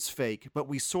know it's fake, but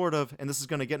we sort of, and this is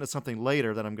going to get into something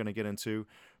later that I'm going to get into,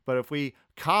 but if we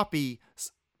copy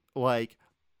like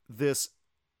this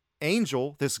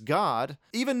angel, this God,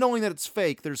 even knowing that it's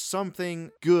fake, there's something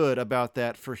good about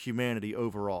that for humanity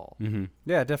overall. Mm-hmm.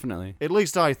 Yeah, definitely. At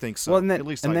least I think so. Well,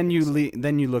 then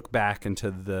you look back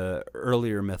into the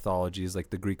earlier mythologies,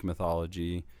 like the Greek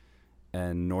mythology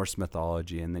and Norse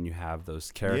mythology, and then you have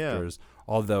those characters. Yeah.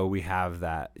 Although we have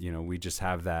that, we just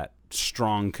have that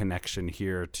strong connection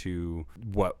here to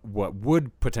what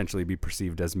would potentially be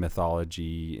perceived as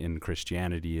mythology in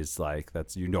Christianity is like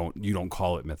you don't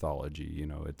call it mythology,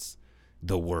 it's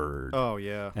the word. Oh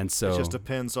yeah. And so it just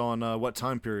depends on what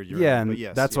time period you're in. And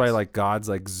yes, that's why like gods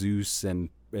like Zeus and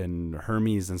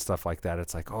Hermes and stuff like that,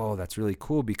 it's like, oh, that's really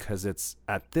cool because it's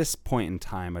at this point in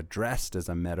time addressed as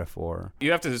a metaphor.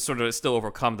 You have to sort of still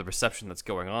overcome the perception that's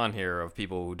going on here of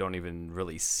people who don't even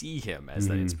really see him as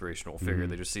that inspirational figure.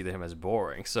 They just see him as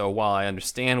boring. So while I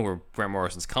understand where Grant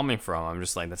Morrison's coming from, I'm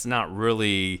just like,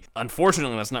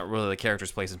 unfortunately, that's not really the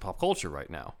character's place in pop culture right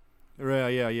now.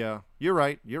 Yeah. You're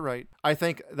right. I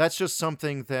think that's just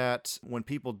something that when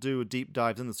people do deep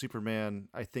dives into Superman,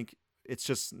 I think it's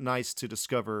just nice to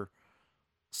discover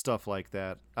stuff like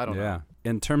that. I don't know.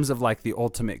 In terms of like the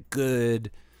ultimate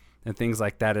good and things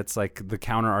like that, it's like the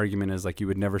counter argument is like you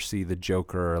would never see the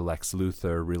Joker or Lex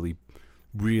Luthor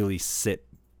really sit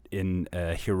in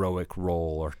a heroic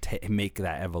role or make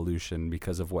that evolution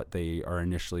because of what they are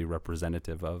initially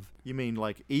representative of. You mean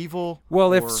like evil?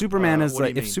 Well, if Superman is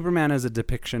like, if Superman is a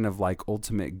depiction of like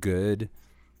ultimate good,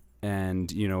 and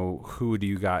who do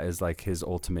you got as like his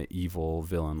ultimate evil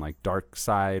villain, like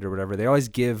Darkseid or whatever? They always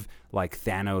give like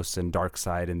Thanos and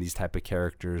Darkseid and these type of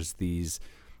characters these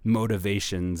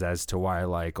motivations as to why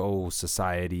like, oh,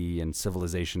 society and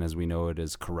civilization as we know it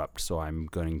is corrupt, so I'm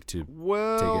going to take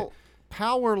it.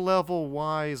 Power level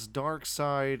wise,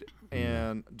 Darkseid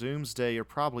and Doomsday are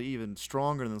probably even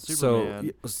stronger than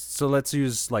Superman. So let's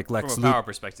use like Lex Luthor. From a power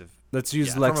perspective. Let's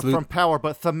use Lex Luthor. From power,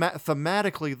 but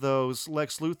thematically,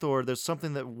 Lex Luthor, there's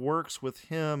something that works with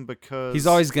him because he's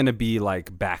always going to be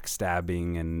like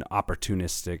backstabbing and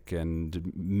opportunistic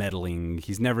and meddling.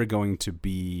 He's never going to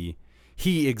be.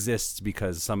 He exists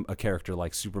because a character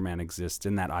like Superman exists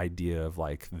in that idea of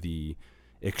like the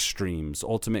extremes,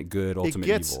 ultimate good, ultimate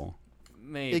evil.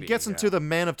 Maybe, it gets into the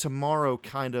Man of Tomorrow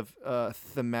kind of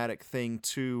thematic thing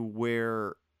too,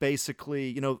 where basically,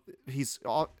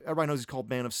 everybody knows he's called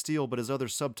Man of Steel, but his other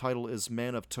subtitle is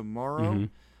Man of Tomorrow. Mm-hmm.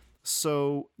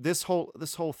 So this whole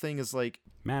thing is like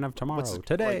Man of Tomorrow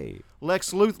today.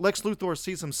 Like Lex Luthor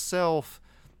sees himself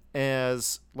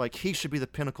as like he should be the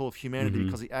pinnacle of humanity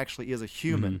because he actually is a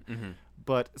human.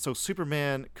 But so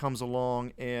Superman comes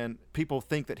along and people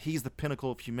think that he's the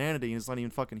pinnacle of humanity and he's not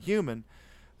even fucking human.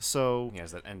 So he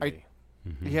has that envy.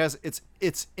 He has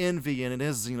it's envy and it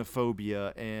is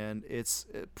xenophobia and it's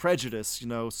prejudice, you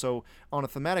know. So on a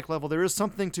thematic level, there is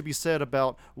something to be said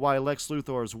about why Lex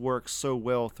Luthor has worked so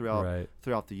well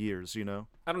throughout the years, you know.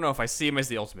 I don't know if I see him as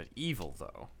the ultimate evil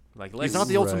though. Like he's not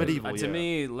the ultimate evil. To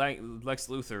me, Lex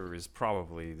Luthor is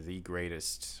probably the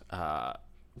greatest,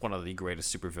 one of the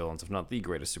greatest supervillains, if not the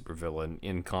greatest supervillain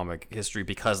in comic history,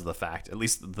 because of the fact, at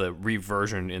least the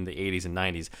reversion in the 80s and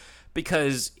 90s,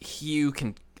 because you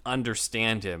can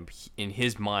understand him. In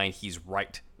his mind, he's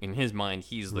right. In his mind,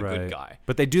 he's the good guy.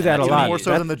 But they do that a lot. More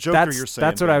so than the Joker, you're saying.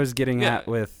 That's what I was getting at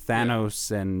with Thanos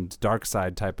and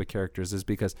Darkseid type of characters, is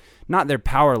because not their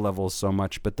power levels so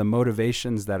much, but the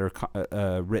motivations that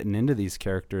are written into these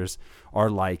characters are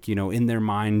like, you know, in their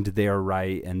mind they are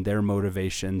right, and their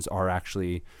motivations are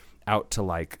actually out to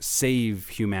like save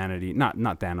humanity. Not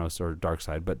Thanos or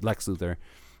Darkseid, but Lex Luthor,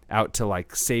 out to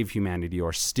like save humanity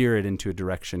or steer it into a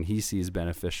direction he sees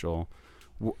beneficial.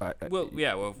 With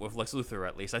Lex Luthor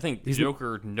at least, I think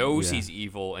Joker knows he's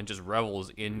evil and just revels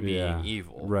in being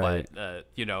evil. Right. But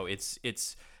you know, it's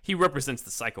he represents the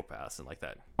psychopaths and like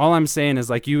that. All I'm saying is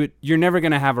like you're never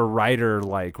gonna have a writer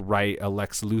like write a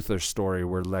Lex Luthor story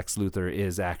where Lex Luthor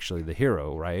is actually the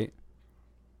hero, right?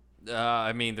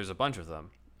 I mean, there's a bunch of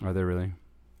them. Are there really?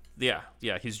 Yeah,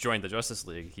 he's joined the Justice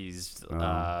League. He's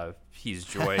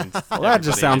joined. Well, that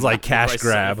just sounds like cash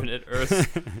grab.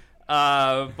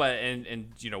 But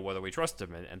you know, whether we trust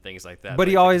him and things like that. But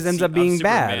he always ends up being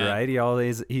bad, right?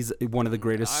 He's one of the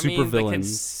greatest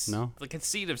supervillains. The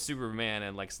conceit of Superman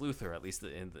and Lex Luthor, at least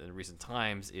in recent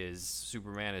times, is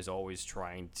Superman is always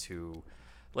trying to,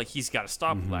 like, he's got to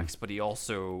stop Lex, but he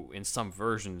also, in some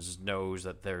versions, knows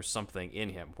that there's something in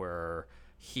him where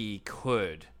he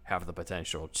could have the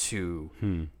potential to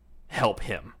help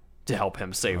him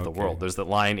save the world. There's that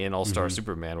line in All-Star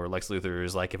Superman where Lex Luthor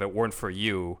is like, if it weren't for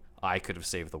you, I could have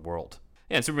saved the world.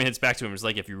 Yeah, and Superman hits back to him. It's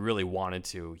like, if you really wanted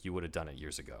to, you would have done it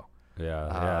years ago.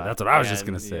 Yeah, that's what I was just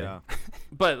going to say. Yeah.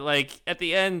 But, like, at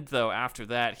the end, though, after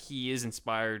that, he is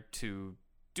inspired to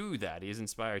do that. He is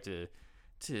inspired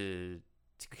to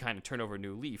kind of turn over a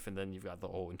new leaf, and then you've got the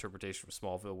whole interpretation of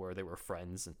Smallville where they were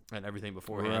friends and everything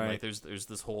beforehand. Right. Like, there's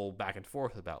this whole back and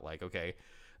forth about, like, okay,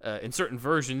 in certain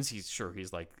versions,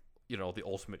 he's like, you know, the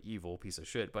ultimate evil piece of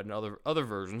shit. But in other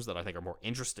versions that I think are more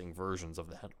interesting versions of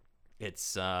that,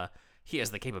 it's he has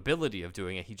the capability of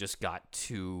doing it. He just got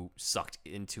too sucked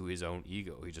into his own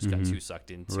ego. He just got too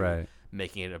sucked into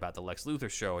making it about the Lex Luthor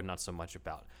show and not so much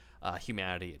about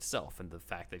humanity itself. And the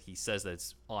fact that he says that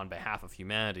it's on behalf of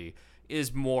humanity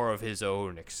is more of his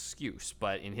own excuse.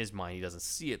 But in his mind, he doesn't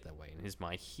see it that way. In his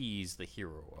mind, he's the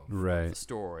hero of the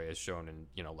story, as shown in,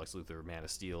 you know, Lex Luthor, Man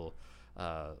of Steel,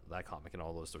 that comic, and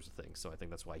all those sorts of things. So I think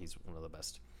that's why he's one of the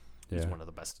best. He's one of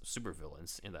the best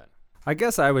supervillains in that. I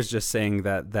guess I was just saying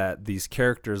that these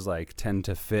characters like tend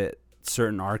to fit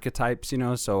certain archetypes, you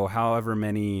know. So however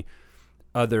many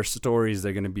other stories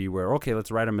they're going to be where, okay, let's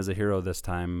write him as a hero this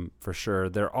time for sure,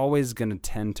 they're always going to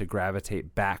tend to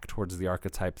gravitate back towards the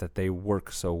archetype that they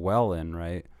work so well in,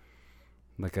 right?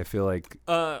 Like, I feel like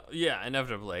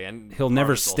inevitably, and he'll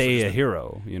never stay a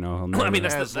hero, you know. I mean,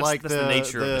 that's the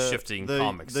nature of the shifting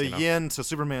comics. The yin to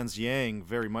Superman's yang,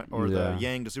 very much, or the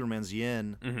yang to Superman's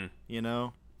yin. You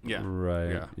know. Yeah.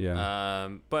 Right. Yeah.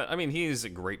 But I mean, he's a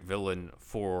great villain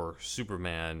for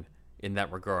Superman in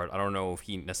that regard. I don't know if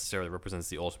he necessarily represents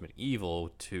the ultimate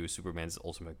evil to Superman's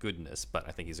ultimate goodness, but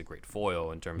I think he's a great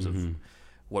foil in terms of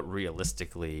what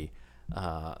realistically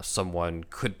someone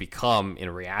could become in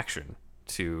reaction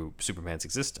to Superman's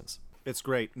existence. It's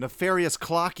great. Nefarious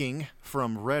Clocking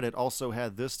from Reddit also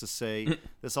had this to say.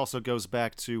 This also goes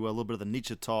back to a little bit of the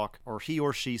Nietzsche talk, or he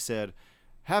or she said,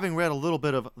 having read a little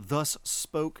bit of Thus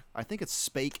Spoke, I think it's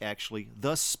Spake actually,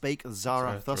 Thus Spake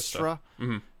Zarathustra.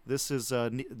 This is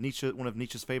Nietzsche, one of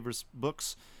Nietzsche's favorite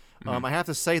books. I have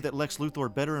to say that Lex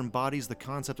Luthor better embodies the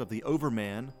concept of the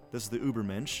Overman, this is the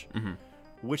Ubermensch,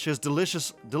 which is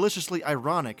deliciously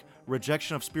ironic.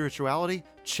 Rejection of spirituality?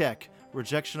 Check.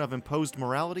 Rejection of imposed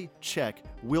morality? Check.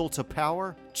 Will to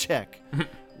power? Check.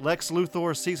 Lex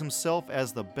Luthor sees himself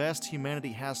as the best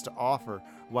humanity has to offer,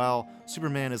 while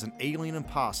Superman is an alien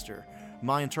imposter.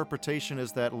 My interpretation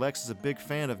is that Lex is a big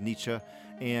fan of Nietzsche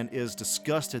and is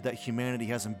disgusted that humanity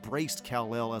has embraced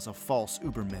Kal-El as a false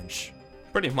Ubermensch.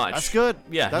 Pretty much. That's good.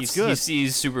 Yeah, that's good. He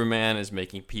sees Superman as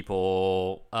making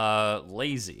people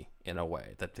lazy in a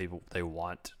way, that they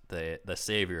want the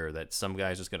savior, that some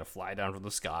guy's just going to fly down from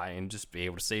the sky and just be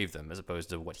able to save them, as opposed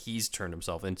to what he's turned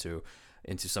himself into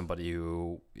somebody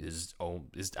who is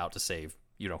out to save,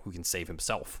 you know, who can save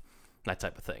himself, that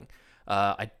type of thing.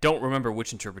 I don't remember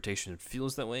which interpretation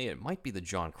feels that way. It might be the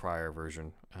John Cryer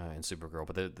version in Supergirl,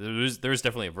 but there's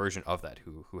definitely a version of that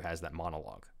who has that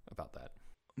monologue about that.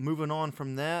 Moving on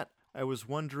from that, I was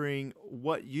wondering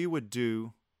what you would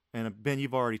do, and Ben,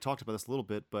 you've already talked about this a little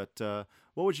bit, but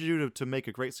what would you do to make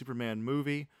a great Superman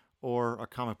movie or a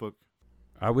comic book?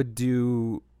 I would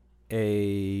do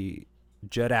a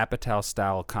Judd Apatow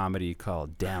style comedy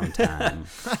called Downtime,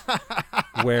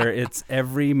 where it's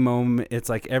every moment, it's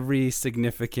like every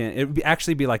significant, it would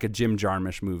actually be like a Jim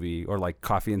Jarmusch movie or like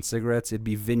Coffee and Cigarettes. It'd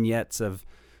be vignettes of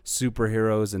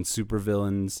superheroes and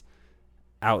supervillains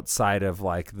outside of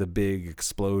like the big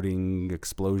exploding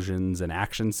explosions and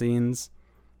action scenes,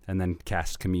 and then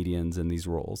cast comedians in these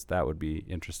roles. That would be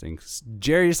interesting.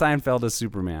 Jerry Seinfeld as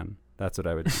Superman. That's what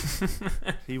I would do.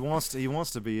 He wants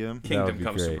to be him. Kingdom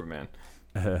Come Superman.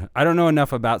 I don't know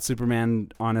enough about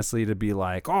Superman, honestly, to be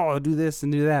like, oh, I'll do this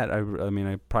and do that. I mean,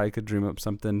 I probably could dream up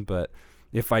something, but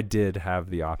if I did have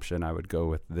the option, I would go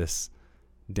with this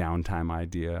Downtime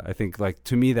idea. I think, like,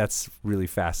 to me, that's really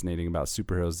fascinating about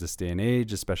superheroes this day and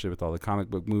age, especially with all the comic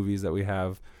book movies that we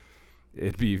have.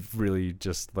 It'd be really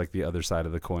just like the other side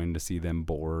of the coin to see them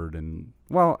bored. And,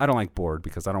 well, I don't like bored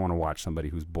because I don't want to watch somebody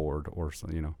who's bored or,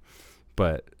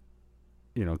 but,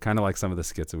 kind of like some of the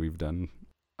skits that we've done.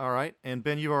 All right. And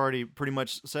Ben, you've already pretty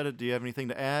much said it. Do you have anything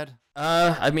to add?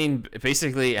 I mean, it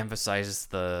basically emphasizes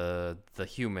the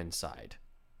human side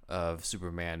of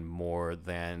Superman more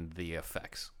than the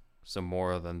effects. So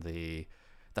more than the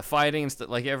fighting and stuff.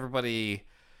 Like, everybody,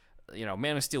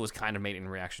 Man of Steel was kind of made in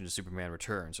reaction to Superman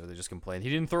Returns, or they just complained he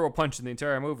didn't throw a punch in the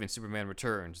entire movie in Superman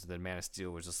Returns. Then Man of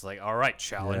Steel was just like, all right,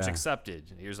 challenge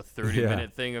accepted. Here's a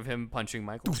 30-minute thing of him punching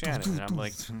Michael Shannon. And I'm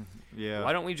like,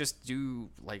 why don't we just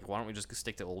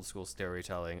stick to old school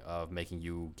storytelling of making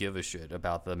you give a shit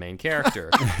about the main character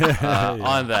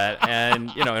on that?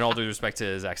 And, in all due respect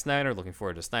to Zack Snyder, looking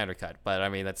forward to Snyder Cut. But I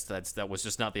mean, that was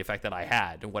just not the effect that I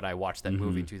had when I watched that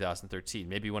movie in 2013.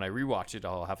 Maybe when I rewatch it,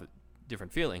 I'll have a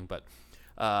different feeling, but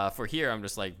for here, I'm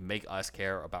just like, make us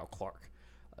care about Clark.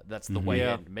 That's the way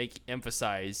in.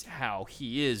 Emphasize how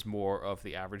he is more of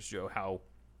the average Joe, how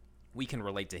we can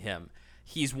relate to him.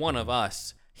 He's one of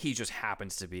us. He just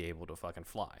happens to be able to fucking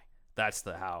fly. That's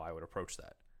how I would approach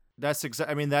that. That's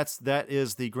exactly. I mean, that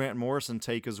is the Grant Morrison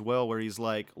take as well, where he's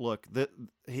like, look,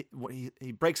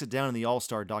 he breaks it down in the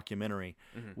All-Star documentary,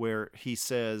 where he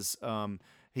says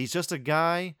he's just a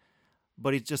guy,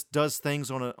 but he just does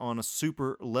things on a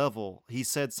super level. He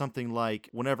said something like,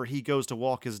 whenever he goes to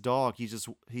walk his dog,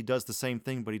 he does the same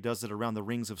thing, but he does it around the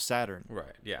rings of Saturn.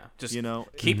 Right. Yeah. Just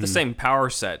keep the same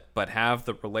power set, but have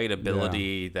the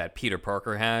relatability that Peter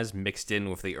Parker has mixed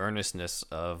in with the earnestness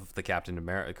of the Captain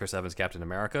America, Chris Evans Captain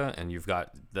America, and you've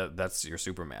got that's your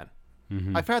Superman.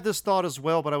 I've had this thought as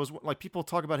well, but I was like, people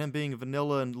talk about him being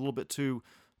vanilla and a little bit too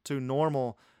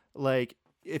normal. Like,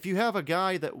 if you have a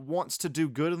guy that wants to do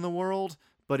good in the world,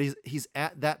 but he's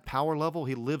at that power level,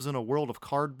 he lives in a world of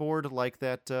cardboard, like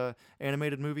that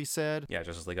animated movie said. Yeah,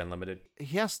 Justice League Unlimited.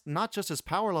 He has not just his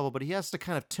power level, but he has to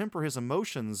kind of temper his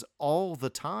emotions all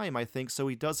the time, I think, so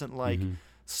he doesn't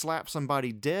slap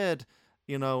somebody dead,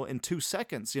 in 2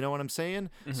 seconds. You know what I'm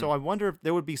saying? So I wonder if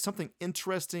there would be something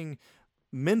interesting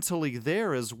mentally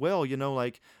there as well,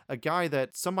 like a guy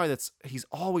he's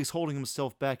always holding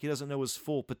himself back. He doesn't know his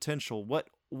full potential. What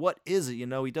is it?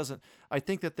 He doesn't. I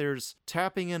think that there's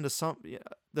tapping into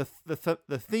the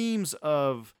themes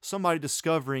of somebody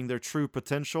discovering their true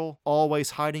potential,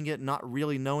 always hiding it, not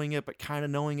really knowing it, but kind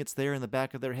of knowing it's there in the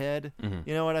back of their head.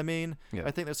 You know what I mean? Yeah.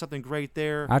 I think there's something great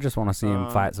there. I just want to see him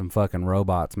fight some fucking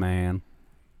robots, man.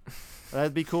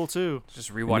 That'd be cool too.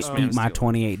 Just rewatch eat my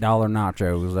 $28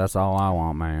 nachos. That's all I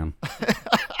want, man.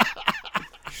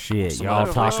 Shit,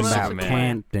 y'all talking about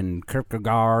Kent and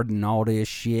Kierkegaard and all this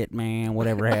shit, man.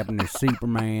 Whatever happened to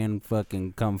Superman?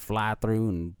 Fucking come fly through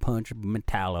and punch a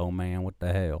Metallo, man. What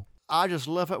the hell? I just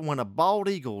love it when a bald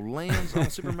eagle lands on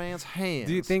Superman's hands.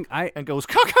 Do you think and goes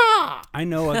caca? I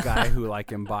know a guy who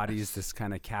embodies this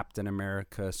kind of Captain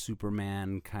America,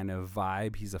 Superman kind of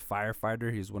vibe. He's a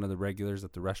firefighter. He's one of the regulars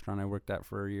at the restaurant I worked at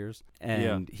for years,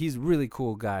 and he's a really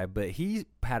cool guy. But he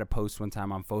had a post one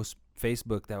time on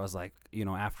Facebook that was like,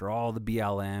 after all the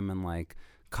BLM and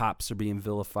cops are being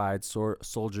vilified,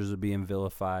 soldiers are being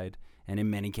vilified, and in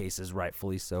many cases,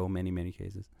 rightfully so, many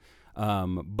cases.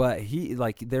 But he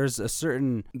there is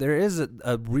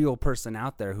a real person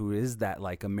out there who is that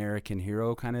American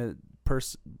hero kind of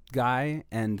guy,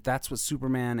 and that's what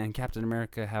Superman and Captain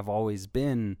America have always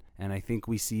been. And I think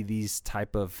we see these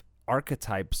type of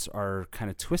archetypes are kind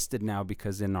of twisted now,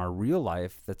 because in our real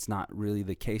life that's not really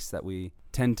the case that we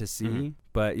tend to see.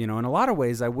 But in a lot of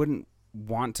ways I wouldn't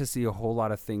want to see a whole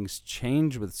lot of things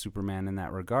change with Superman in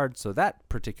that regard. So that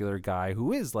particular guy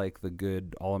who is like the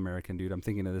good all-American dude, I'm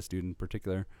thinking of this dude in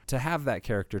particular, to have that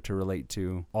character to relate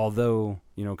to, although,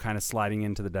 you know, kind of sliding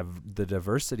into the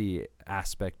diversity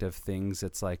aspect of things,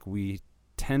 it's like we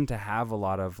tend to have a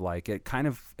lot of like, it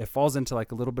falls into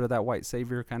like a little bit of that white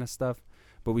savior kind of stuff,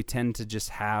 but we tend to just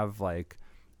have like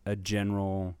a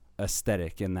general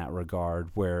aesthetic in that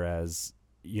regard, whereas,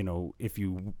 you know, if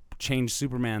you change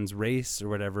Superman's race or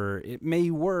whatever, it may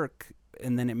work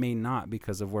and then it may not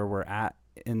because of where we're at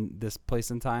in this place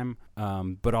and time.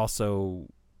 But also,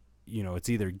 you know, it's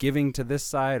either giving to this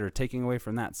side or taking away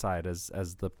from that side as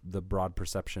the broad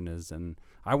perception is. And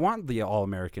I want the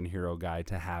all-American hero guy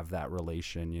to have that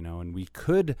relation, you know, and we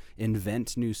could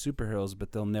invent new superheroes,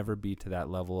 but they'll never be to that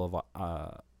level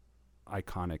of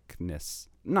iconicness.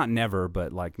 Not never,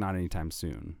 but like not anytime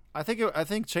soon. I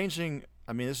think changing,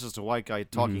 I mean, this is just a white guy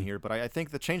talking here, but I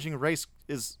think the changing race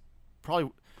is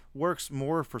probably works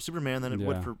more for Superman than it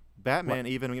would for Batman.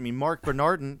 Even, I mean, Mark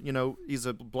Bernardin, you know, he's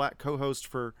a black co-host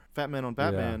for Fat Man on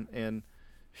Batman, and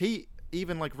he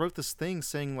even like wrote this thing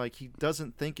saying like he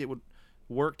doesn't think it would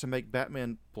work to make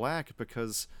Batman black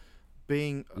because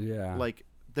being like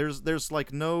there's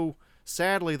like no,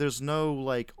 sadly there's no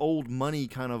like old money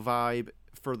kind of vibe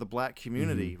for the black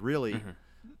community, really.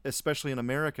 Especially in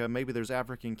America. Maybe there's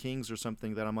African kings or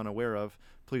something that I'm unaware of.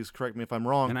 Please correct me if I'm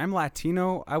wrong. And I'm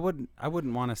Latino. I wouldn't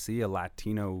want to see a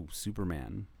Latino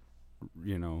Superman,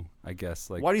 you know, I guess.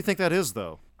 Like, why do you think that is,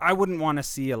 though? I wouldn't want to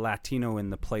see a Latino in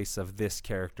the place of this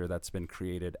character that's been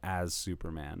created as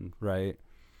Superman, right?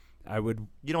 You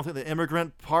don't think the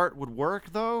immigrant part would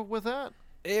work, though, with that?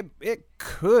 It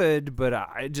could, but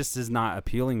it just is not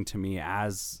appealing to me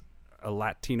as a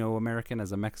Latino American,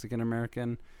 as a Mexican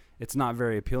American. It's not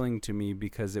very appealing to me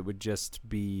because it would just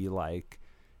be like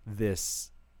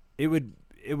this. It would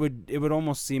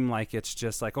almost seem like it's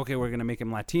just like, okay, we're gonna make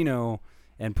him Latino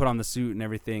and put on the suit and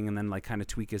everything, and then like kind of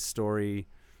tweak his story.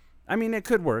 I mean, it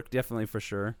could work, definitely, for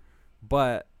sure,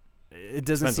 but it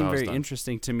doesn't seem very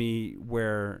interesting to me.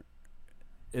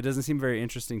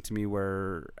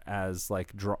 Whereas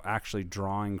like actually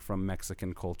drawing from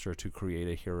Mexican culture to create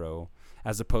a hero,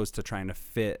 as opposed to trying to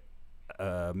fit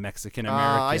Mexican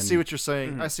American. I see what you're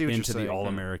saying. I see what you're saying. Into the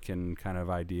all-American kind of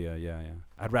idea. Yeah.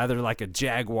 I'd rather like a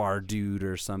Jaguar dude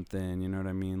or something. You know what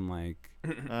I mean? Like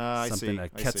something a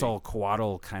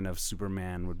Quetzalcoatl kind of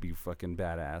Superman would be fucking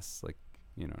badass. Like,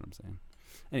 you know what I'm saying?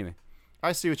 Anyway.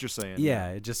 I see what you're saying.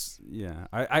 Yeah,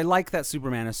 I like that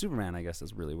Superman is Superman, I guess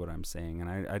is really what I'm saying.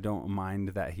 And I don't mind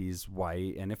that he's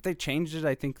white. And if they changed it,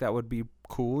 I think that would be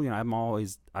cool. You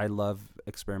know, I love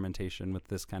experimentation with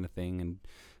this kind of thing and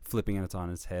flipping it on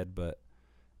its head. But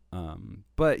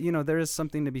you know, there is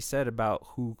something to be said about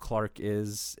who Clark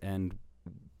is and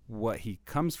what he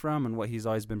comes from and what he's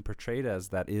always been portrayed as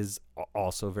that is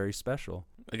also very special.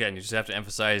 Again, you just have to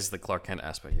emphasize the Clark Kent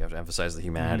aspect. You have to emphasize the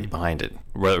humanity behind it,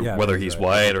 whether he's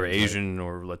white or Asian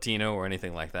or Latino or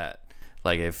anything like that.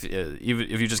 Like if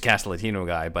you just cast a Latino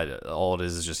guy, but all it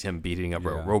is just him beating up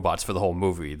robots for the whole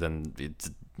movie, then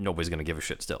nobody's gonna give a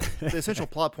shit still. The essential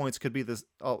plot points could be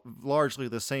largely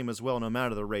the same as well, no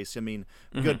matter the race. I mean,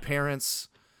 good parents,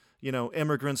 you know,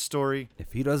 immigrant story.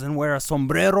 If he doesn't wear a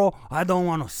sombrero, I don't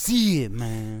want to see it,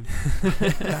 man.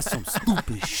 That's some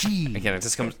stupid shit. Again, it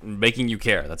just comes making you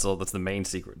care. That's all. That's the main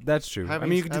secret. That's true. I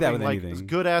mean, you can do that with anything.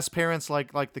 Good ass parents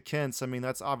like the Kents. I mean,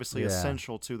 that's obviously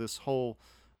essential to this whole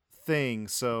thing.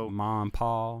 So Mom,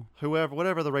 Pa,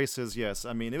 whatever the race is, yes.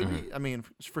 I mean, it would be. I mean,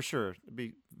 for sure, it'd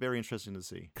be very interesting to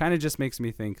see. Kind of just makes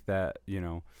me think that, you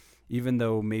know, even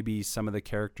though maybe some of the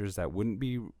characters that wouldn't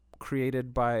be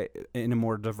created in a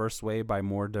more diverse way by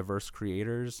more diverse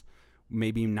creators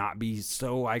maybe not be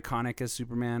so iconic as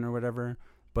Superman or whatever,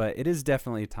 but it is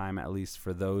definitely time at least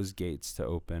for those gates to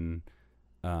open.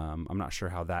 I'm not sure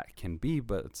how that can be,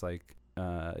 but it's like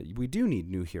we do need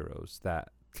new heroes that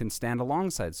can stand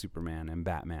alongside Superman and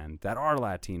Batman that are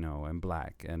Latino and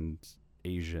black and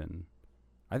Asian.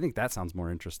 I think that sounds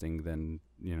more interesting than,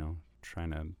 you know,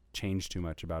 trying to change too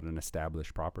much about an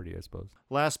established property, I suppose.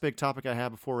 Last big topic I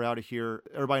have before we're out of here.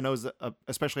 Everybody knows that,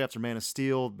 especially after Man of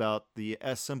Steel, about the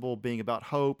S symbol being about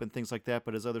hope and things like that,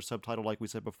 but his other subtitle, like we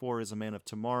said before, is A Man of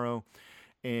Tomorrow.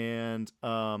 And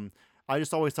I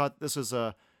just always thought this was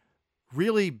a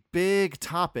really big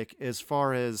topic as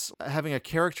far as having a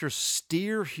character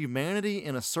steer humanity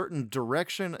in a certain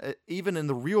direction, even in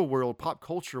the real world, pop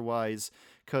culture-wise,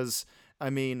 because, I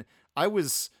mean, I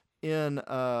was in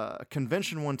a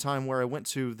convention one time where I went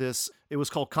to this, it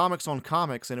was called Comics on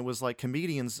Comics, and it was like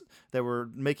comedians that were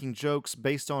making jokes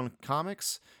based on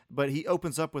comics, but he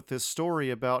opens up with this story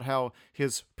about how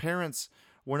his parents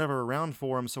were never around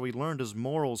for him, so he learned his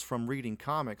morals from reading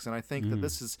comics. And I think that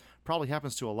this is probably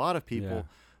happens to a lot of people. Yeah.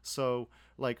 So,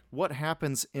 like, what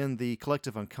happens in the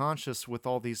collective unconscious with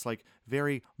all these, like,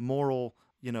 very moral,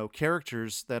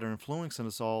 characters that are influencing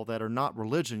us all that are not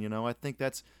religion, I think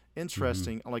that's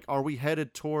interesting. Like, are we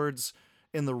headed towards,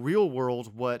 in the real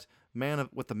world, what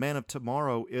the Man of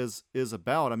Tomorrow is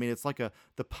about? I mean, it's like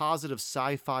the positive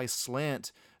sci-fi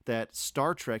slant that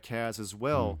Star Trek has as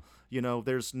well.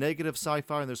 There's negative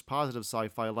sci-fi and there's positive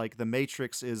sci-fi. Like The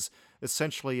Matrix is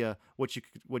essentially what you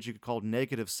could call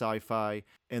negative sci-fi,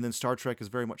 and then Star Trek is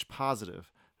very much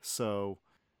positive. So,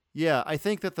 yeah, I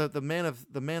think that the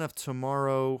Man of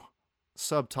Tomorrow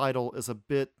subtitle is a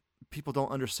bit, people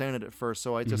don't understand it at first.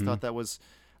 So I just thought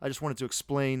I just wanted to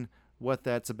explain what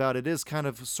that's about. It is kind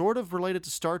of sort of related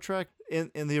to Star Trek in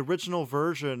the original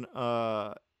version.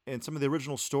 In some of the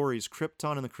original stories,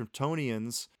 Krypton and the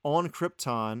Kryptonians on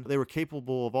Krypton, they were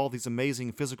capable of all these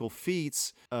amazing physical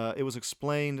feats. It was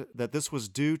explained that this was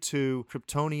due to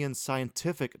Kryptonian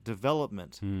scientific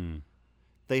development.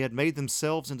 They had made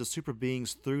themselves into super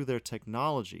beings through their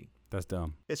technology. That's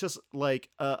dumb. It's just like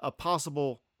a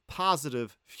possible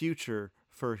positive future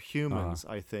for humans,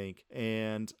 I think.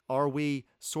 And are we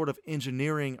sort of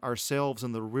engineering ourselves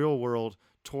in the real world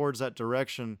towards that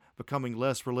direction, becoming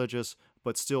less religious,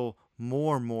 but still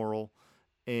more moral,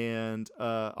 and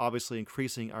obviously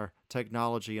increasing our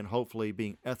technology and hopefully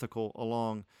being ethical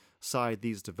alongside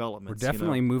these developments? We're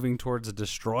definitely moving towards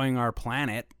destroying our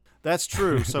planet. That's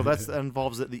true. So that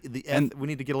involves we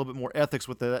need to get a little bit more ethics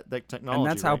with that technology. And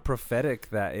that's how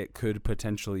prophetic that it could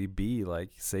potentially be.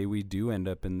 Like, say we do end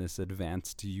up in this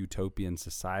advanced utopian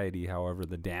society, however,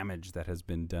 the damage that has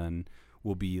been done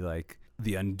will be like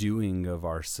the undoing of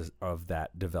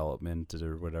that development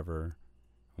or whatever.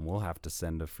 And we'll have to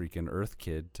send a freaking Earth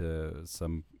kid to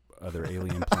some other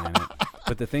alien planet.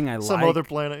 But the thing some other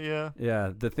planet, yeah.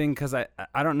 Yeah, the thing, because I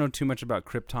don't know too much about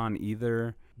Krypton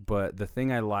either, but the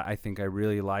thing I think I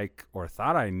really like, or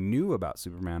thought I knew about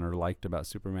Superman or liked about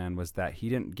Superman, was that he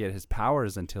didn't get his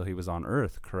powers until he was on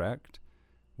Earth, correct?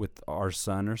 With our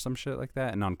sun or some shit like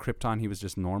that. And on Krypton, he was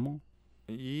just normal?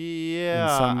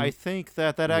 Yeah, I think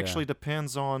that actually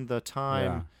depends on the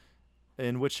time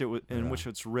in which which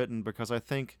it's written, because I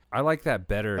think I like that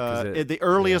better. The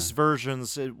earliest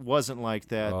versions, it wasn't like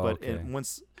that,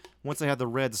 once they had the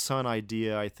red sun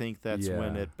idea, I think that's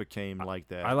when it became like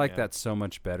that. I like that so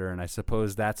much better, and I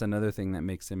suppose that's another thing that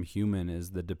makes him human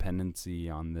is the dependency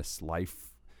on this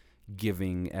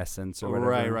life-giving essence or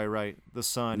whatever. Right. The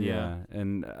sun, yeah.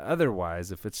 And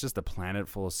otherwise, if it's just a planet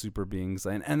full of super beings,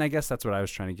 and I guess that's what I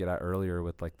was trying to get at earlier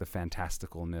with like the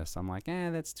fantasticalness. I'm like,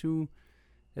 that's too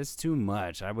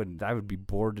much. I would be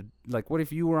bored. Like, what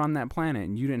if you were on that planet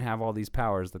and you didn't have all these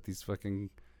powers that these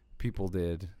fucking people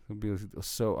did?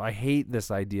 So I hate this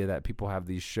idea that people have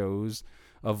these shows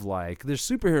of like, there's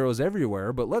superheroes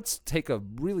everywhere, but let's take a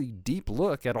really deep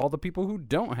look at all the people who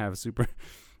don't have super.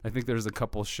 I think there's a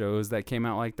couple shows that came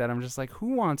out like that. I'm just like,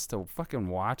 who wants to fucking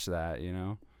watch that?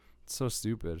 It's so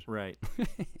stupid. Right.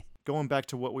 Going back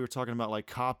to what we were talking about, like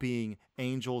copying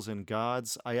angels and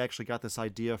gods, I actually got this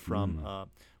idea from,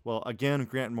 again,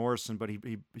 Grant Morrison, but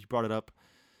he brought it up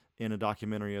in a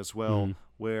documentary as well,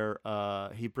 where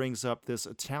he brings up this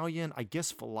Italian, I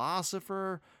guess,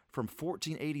 philosopher from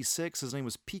 1486. His name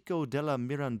was Pico della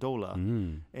Mirandola,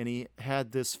 and he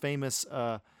had this famous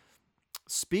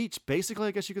speech. Basically,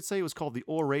 I guess you could say it was called the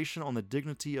Oration on the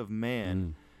Dignity of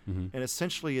Man. And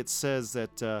essentially it says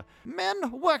that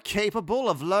men were capable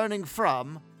of learning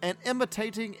from and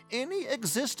imitating any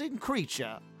existing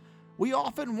creature. We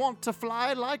often want to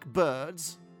fly like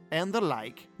birds and the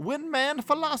like. When man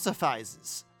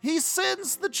philosophizes, he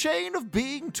sends the chain of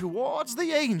being towards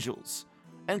the angels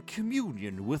and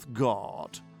communion with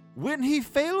God. When he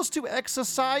fails to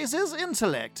exercise his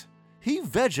intellect, he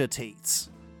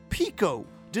vegetates. Pico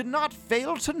did not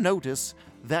fail to notice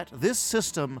that this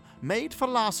system made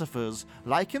philosophers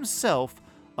like himself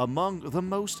among the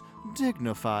most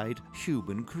dignified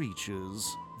human creatures.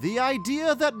 The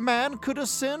idea that man could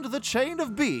ascend the chain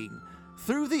of being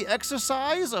through the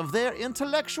exercise of their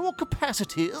intellectual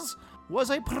capacities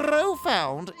was a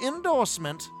profound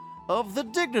endorsement of the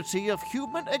dignity of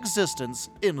human existence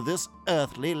in this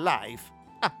earthly life.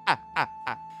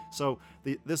 So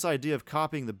this idea of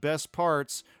copying the best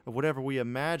parts of whatever we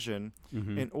imagine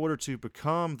in order to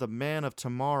become the man of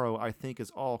tomorrow, I think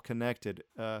is all connected.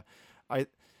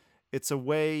 It's a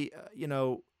way,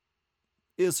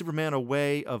 is Superman a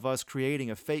way of us creating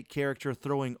a fake character,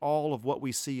 throwing all of what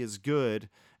we see as good,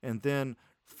 and then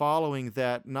following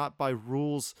that not by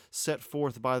rules set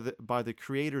forth by the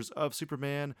creators of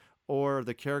Superman or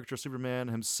the character Superman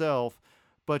himself,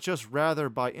 but just rather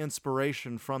by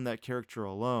inspiration from that character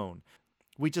alone.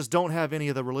 We just don't have any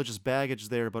of the religious baggage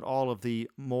there, but all of the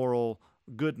moral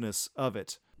goodness of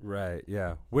it. Right,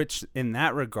 yeah. Which, in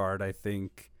that regard, I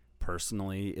think,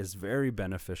 personally, is very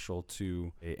beneficial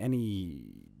to any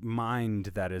mind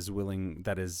that is willing,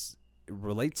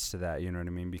 relates to that, you know what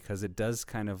I mean? Because it does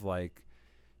kind of like,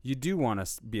 you do want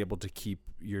to be able to keep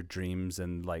your dreams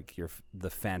and like the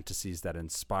fantasies that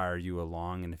inspire you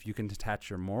along. And if you can attach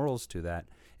your morals to that,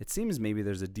 it seems maybe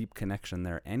there's a deep connection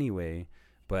there anyway.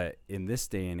 But in this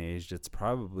day and age, it's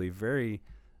probably very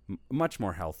much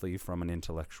more healthy from an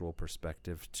intellectual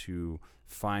perspective to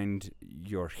find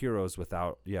your heroes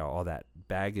without all that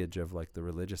baggage of like the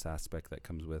religious aspect that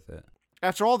comes with it.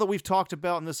 After all that we've talked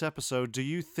about in this episode, do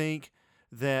you think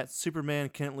that Superman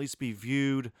can at least be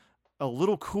viewed a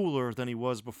little cooler than he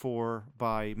was before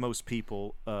by most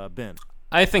people, Ben?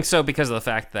 I think so, because of the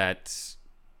fact that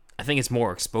I think it's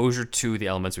more exposure to the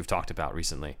elements we've talked about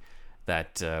recently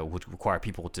that would require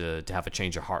people to have a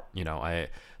change of heart. You know,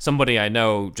 somebody I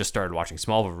know just started watching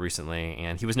Smallville recently,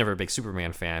 and he was never a big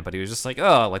Superman fan, but he was just like,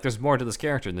 oh, like there's more to this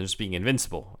character than just being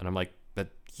invincible. And I'm like, but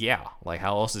yeah, like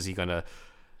how else is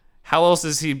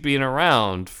he being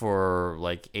around for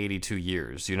like 82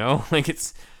 years, you know? Like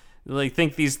it's like,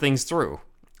 think these things through.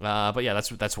 But yeah,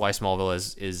 that's why Smallville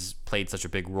is played such a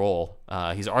big role.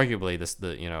 He's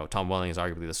arguably Tom Welling is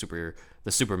arguably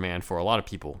the Superman for a lot of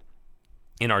people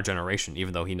in our generation,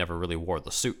 even though he never really wore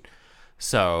the suit.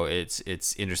 So it's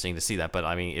interesting to see that. But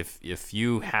I mean, if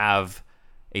you have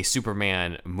a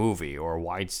Superman movie or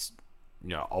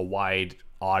a wide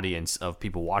audience of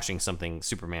people watching something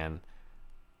Superman,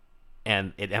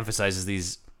 and it emphasizes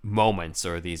these moments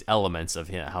or these elements of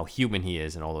how human he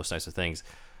is and all those types of things,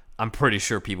 I'm pretty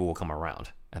sure people will come around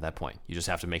at that point. You just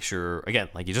have to make sure, again,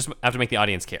 like you just have to make the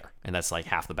audience care, and that's like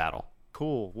half the battle.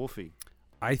 Cool, Wolfie.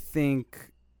 I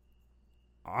think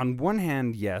on one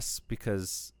hand, yes,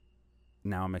 because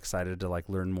now I'm excited to like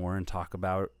learn more and talk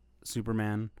about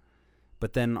Superman.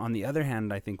 But then on the other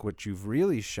hand, I think what you've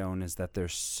really shown is that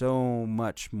there's so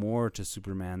much more to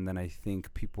Superman than I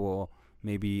think people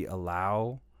maybe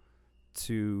allow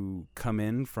to come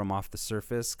in from off the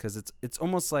surface, because it's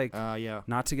almost like,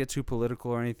 not to get too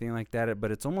political or anything like that,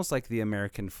 but it's almost like the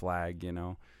American flag, you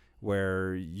know,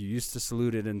 where you used to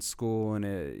salute it in school and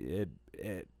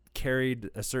it carried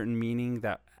a certain meaning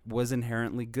that was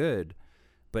inherently good.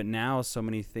 But now so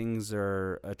many things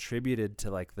are attributed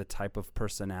to like the type of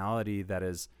personality that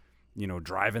is, you know,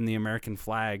 driving the American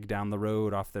flag down the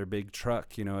road off their big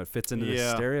truck. You know, it fits into the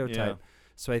stereotype. Yeah.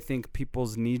 So I think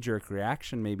people's knee-jerk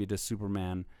reaction maybe to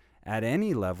Superman at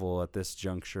any level at this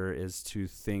juncture is to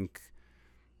think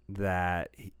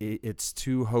that it's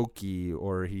too hokey,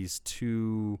 or he's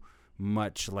too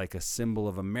much like a symbol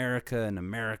of America, and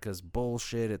America's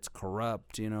bullshit, it's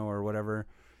corrupt, you know, or whatever.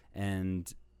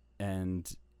 And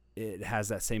it has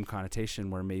that same connotation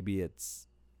where maybe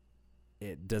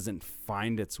it doesn't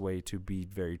find its way to be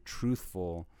very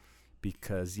truthful,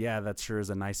 because that sure is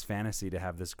a nice fantasy to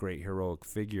have this great heroic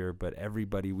figure, but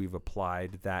everybody we've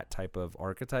applied that type of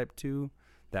archetype to,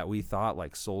 that we thought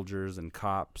like soldiers and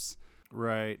cops,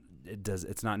 right,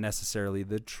 it's not necessarily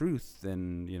the truth.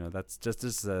 And you know, that's just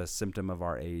a symptom of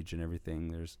our age and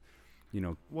everything. There's, you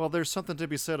know, well, there's something to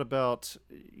be said about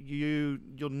you're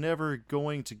never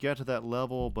going to get to that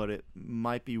level, but it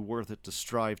might be worth it to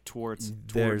strive towards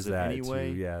there's it that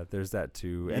anyway. Too. Yeah, there's that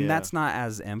too. And that's not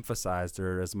as emphasized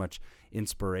or as much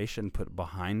inspiration put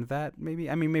behind that. Maybe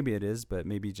it is, but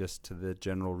maybe just to the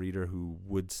general reader who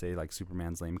would say like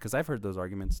Superman's lame, because I've heard those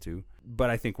arguments too. But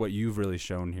I think what you've really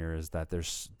shown here is that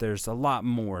there's a lot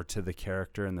more to the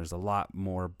character, and there's a lot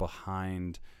more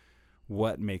behind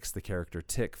what makes the character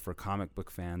tick for comic book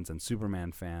fans and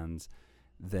Superman fans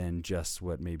than just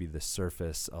what maybe the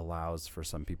surface allows for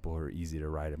some people who are easy to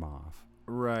write him off.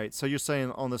 Right. So you're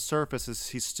saying on the surface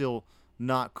he's still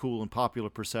not cool in popular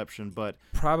perception, but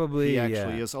probably he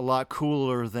actually is a lot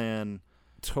cooler than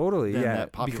that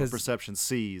popular perception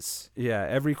sees. Yeah,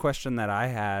 every question that I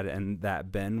had and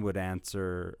that Ben would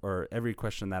answer, or every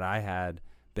question that I had,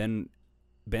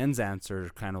 Ben's answer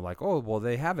kind of like, oh, well,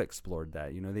 they have explored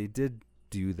that. You know, they did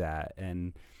do that.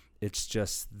 And it's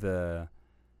just there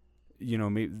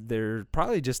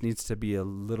probably just needs to be a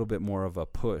little bit more of a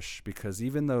push, because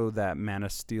even though that Man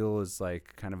of Steel is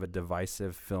like kind of a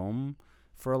divisive film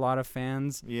for a lot of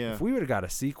fans, if we would have got a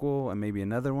sequel and maybe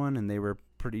another one and they were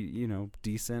pretty, you know,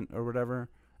 decent or whatever,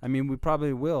 I mean, we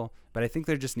probably will, but I think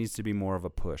there just needs to be more of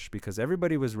a push, because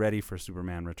everybody was ready for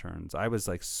Superman Returns. I was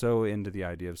like so into the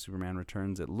idea of Superman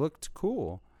Returns. It looked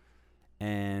cool,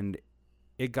 and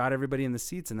it got everybody in the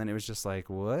seats, and then it was just like,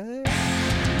 what?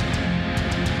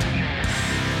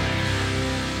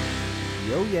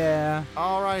 Yo, yeah.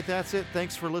 All right, that's it.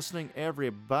 Thanks for listening,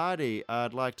 everybody.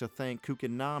 I'd like to thank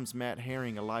Kukin Noms, Matt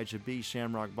Herring, Elijah B.,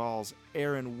 Shamrock Balls,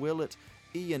 Aaron Willett,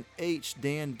 Ian H.,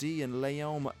 Dan D., and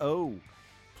Leome O.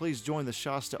 Please join the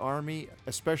Shasta Army,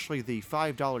 especially the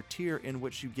 $5 tier, in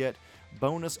which you get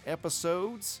bonus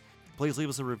episodes. Please leave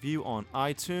us a review on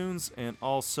iTunes, and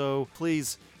also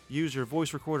please use your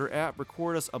voice recorder app,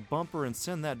 record us a bumper, and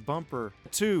send that bumper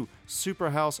to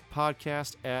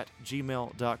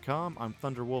superhousepodcast@gmail.com. I'm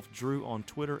Thunderwolf Drew on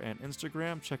Twitter and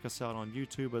Instagram. Check us out on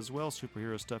YouTube as well,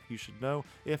 Superhero Stuff You Should Know,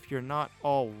 if you're not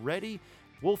already.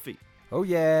 Wolfie. Oh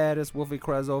yeah, this Wolfie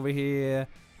Cruz over here.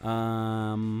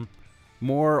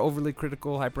 More overly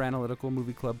critical, hyper-analytical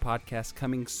movie club podcast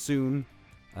coming soon.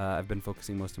 I've been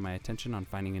focusing most of my attention on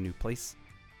finding a new place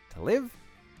to live.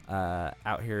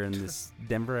 Out here in this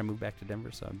Denver. I moved back to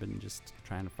Denver, so I've been just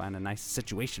trying to find a nice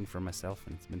situation for myself,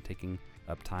 and it's been taking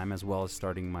up time, as well as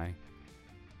starting my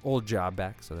old job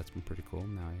back, so that's been pretty cool.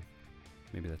 Now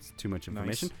maybe that's too much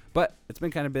information, Nice. but it's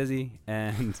been kind of busy,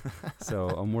 and so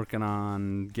I'm working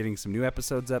on getting some new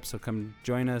episodes up, so come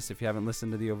join us. If you haven't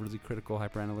listened to the Overly Critical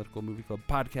Hyper-Analytical Movie Club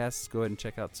podcasts, go ahead and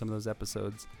check out some of those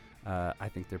episodes. I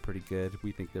think they're pretty good.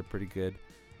 We think they're pretty good.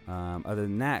 Other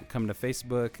than that, come to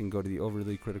Facebook and go to the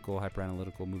Overly Critical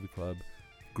Hyper-Analytical Movie Club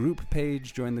group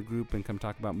page. Join the group and come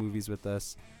talk about movies with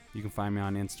us. You can find me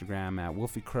on Instagram at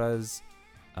Wolfie Cruz.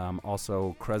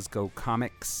 Also, Cruzco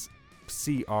Comics,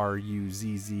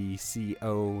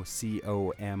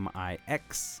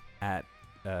 CRUZZCOCOMIX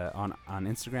on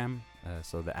Instagram.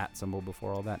 So the @ symbol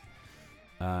before all that.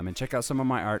 And check out some of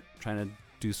my art. Trying to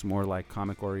do some more like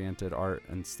comic-oriented art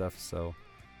and stuff. So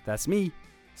that's me.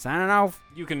 Signing off.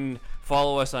 You can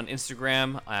follow us on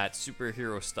Instagram at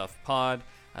Superhero Stuff Pod,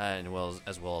 and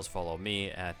as well as follow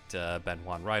me at Ben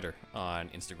Juan Ryder on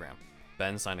Instagram.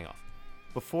 Ben, signing off.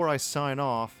 Before I sign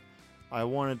off, I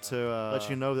wanted to let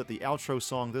you know that the outro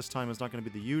song this time is not going to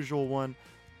be the usual one,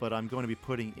 but I'm going to be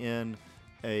putting in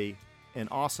an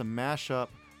awesome mashup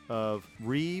of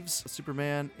Reeves,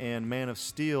 Superman, and Man of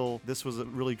Steel. This was a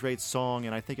really great song,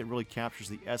 and I think it really captures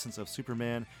the essence of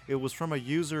Superman. It was from a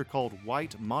user called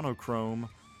White Monochrome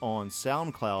on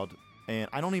SoundCloud, and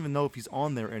I don't even know if he's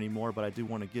on there anymore, but I do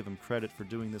want to give him credit for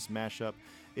doing this mashup.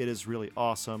 It is really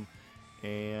awesome,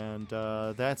 and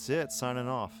that's it. Signing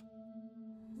off.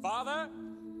 Father?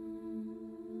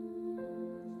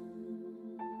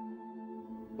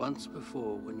 Once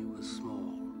before, when you were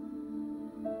small,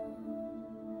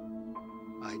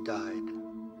 I died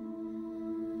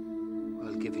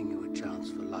while giving you a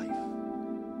chance for life.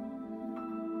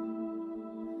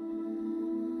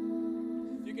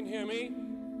 You can hear me?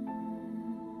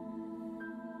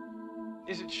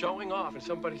 Is it showing off and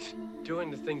somebody's doing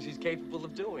the things he's capable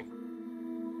of doing?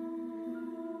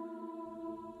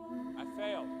 I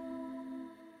failed.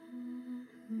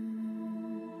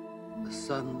 The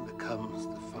son becomes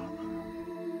the father.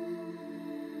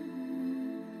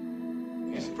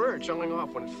 Is a bird showing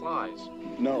off when it flies?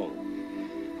 No.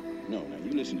 No, now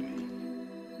you listen to me.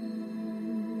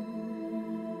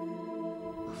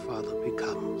 The father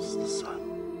becomes the son.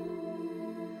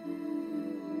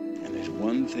 And there's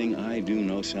one thing I do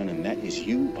know, son, and that is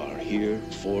you are here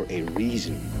for a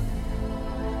reason.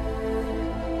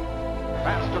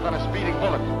 Faster than a speeding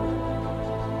bullet.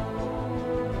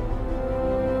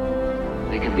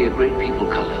 They can be a great people,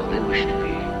 Kal-El. They wish to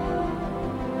be.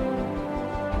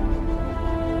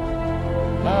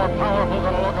 More powerful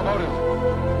than a locomotive.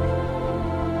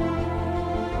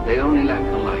 They only lack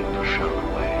the light to show the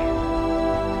way.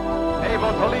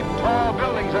 Able to leap tall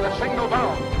buildings in a single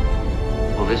bound.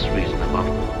 For this reason, above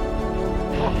all,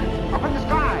 Look, up in the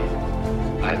sky.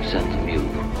 I have sent them you,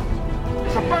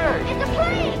 It's a bird. It's a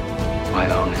plane. my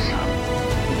only son.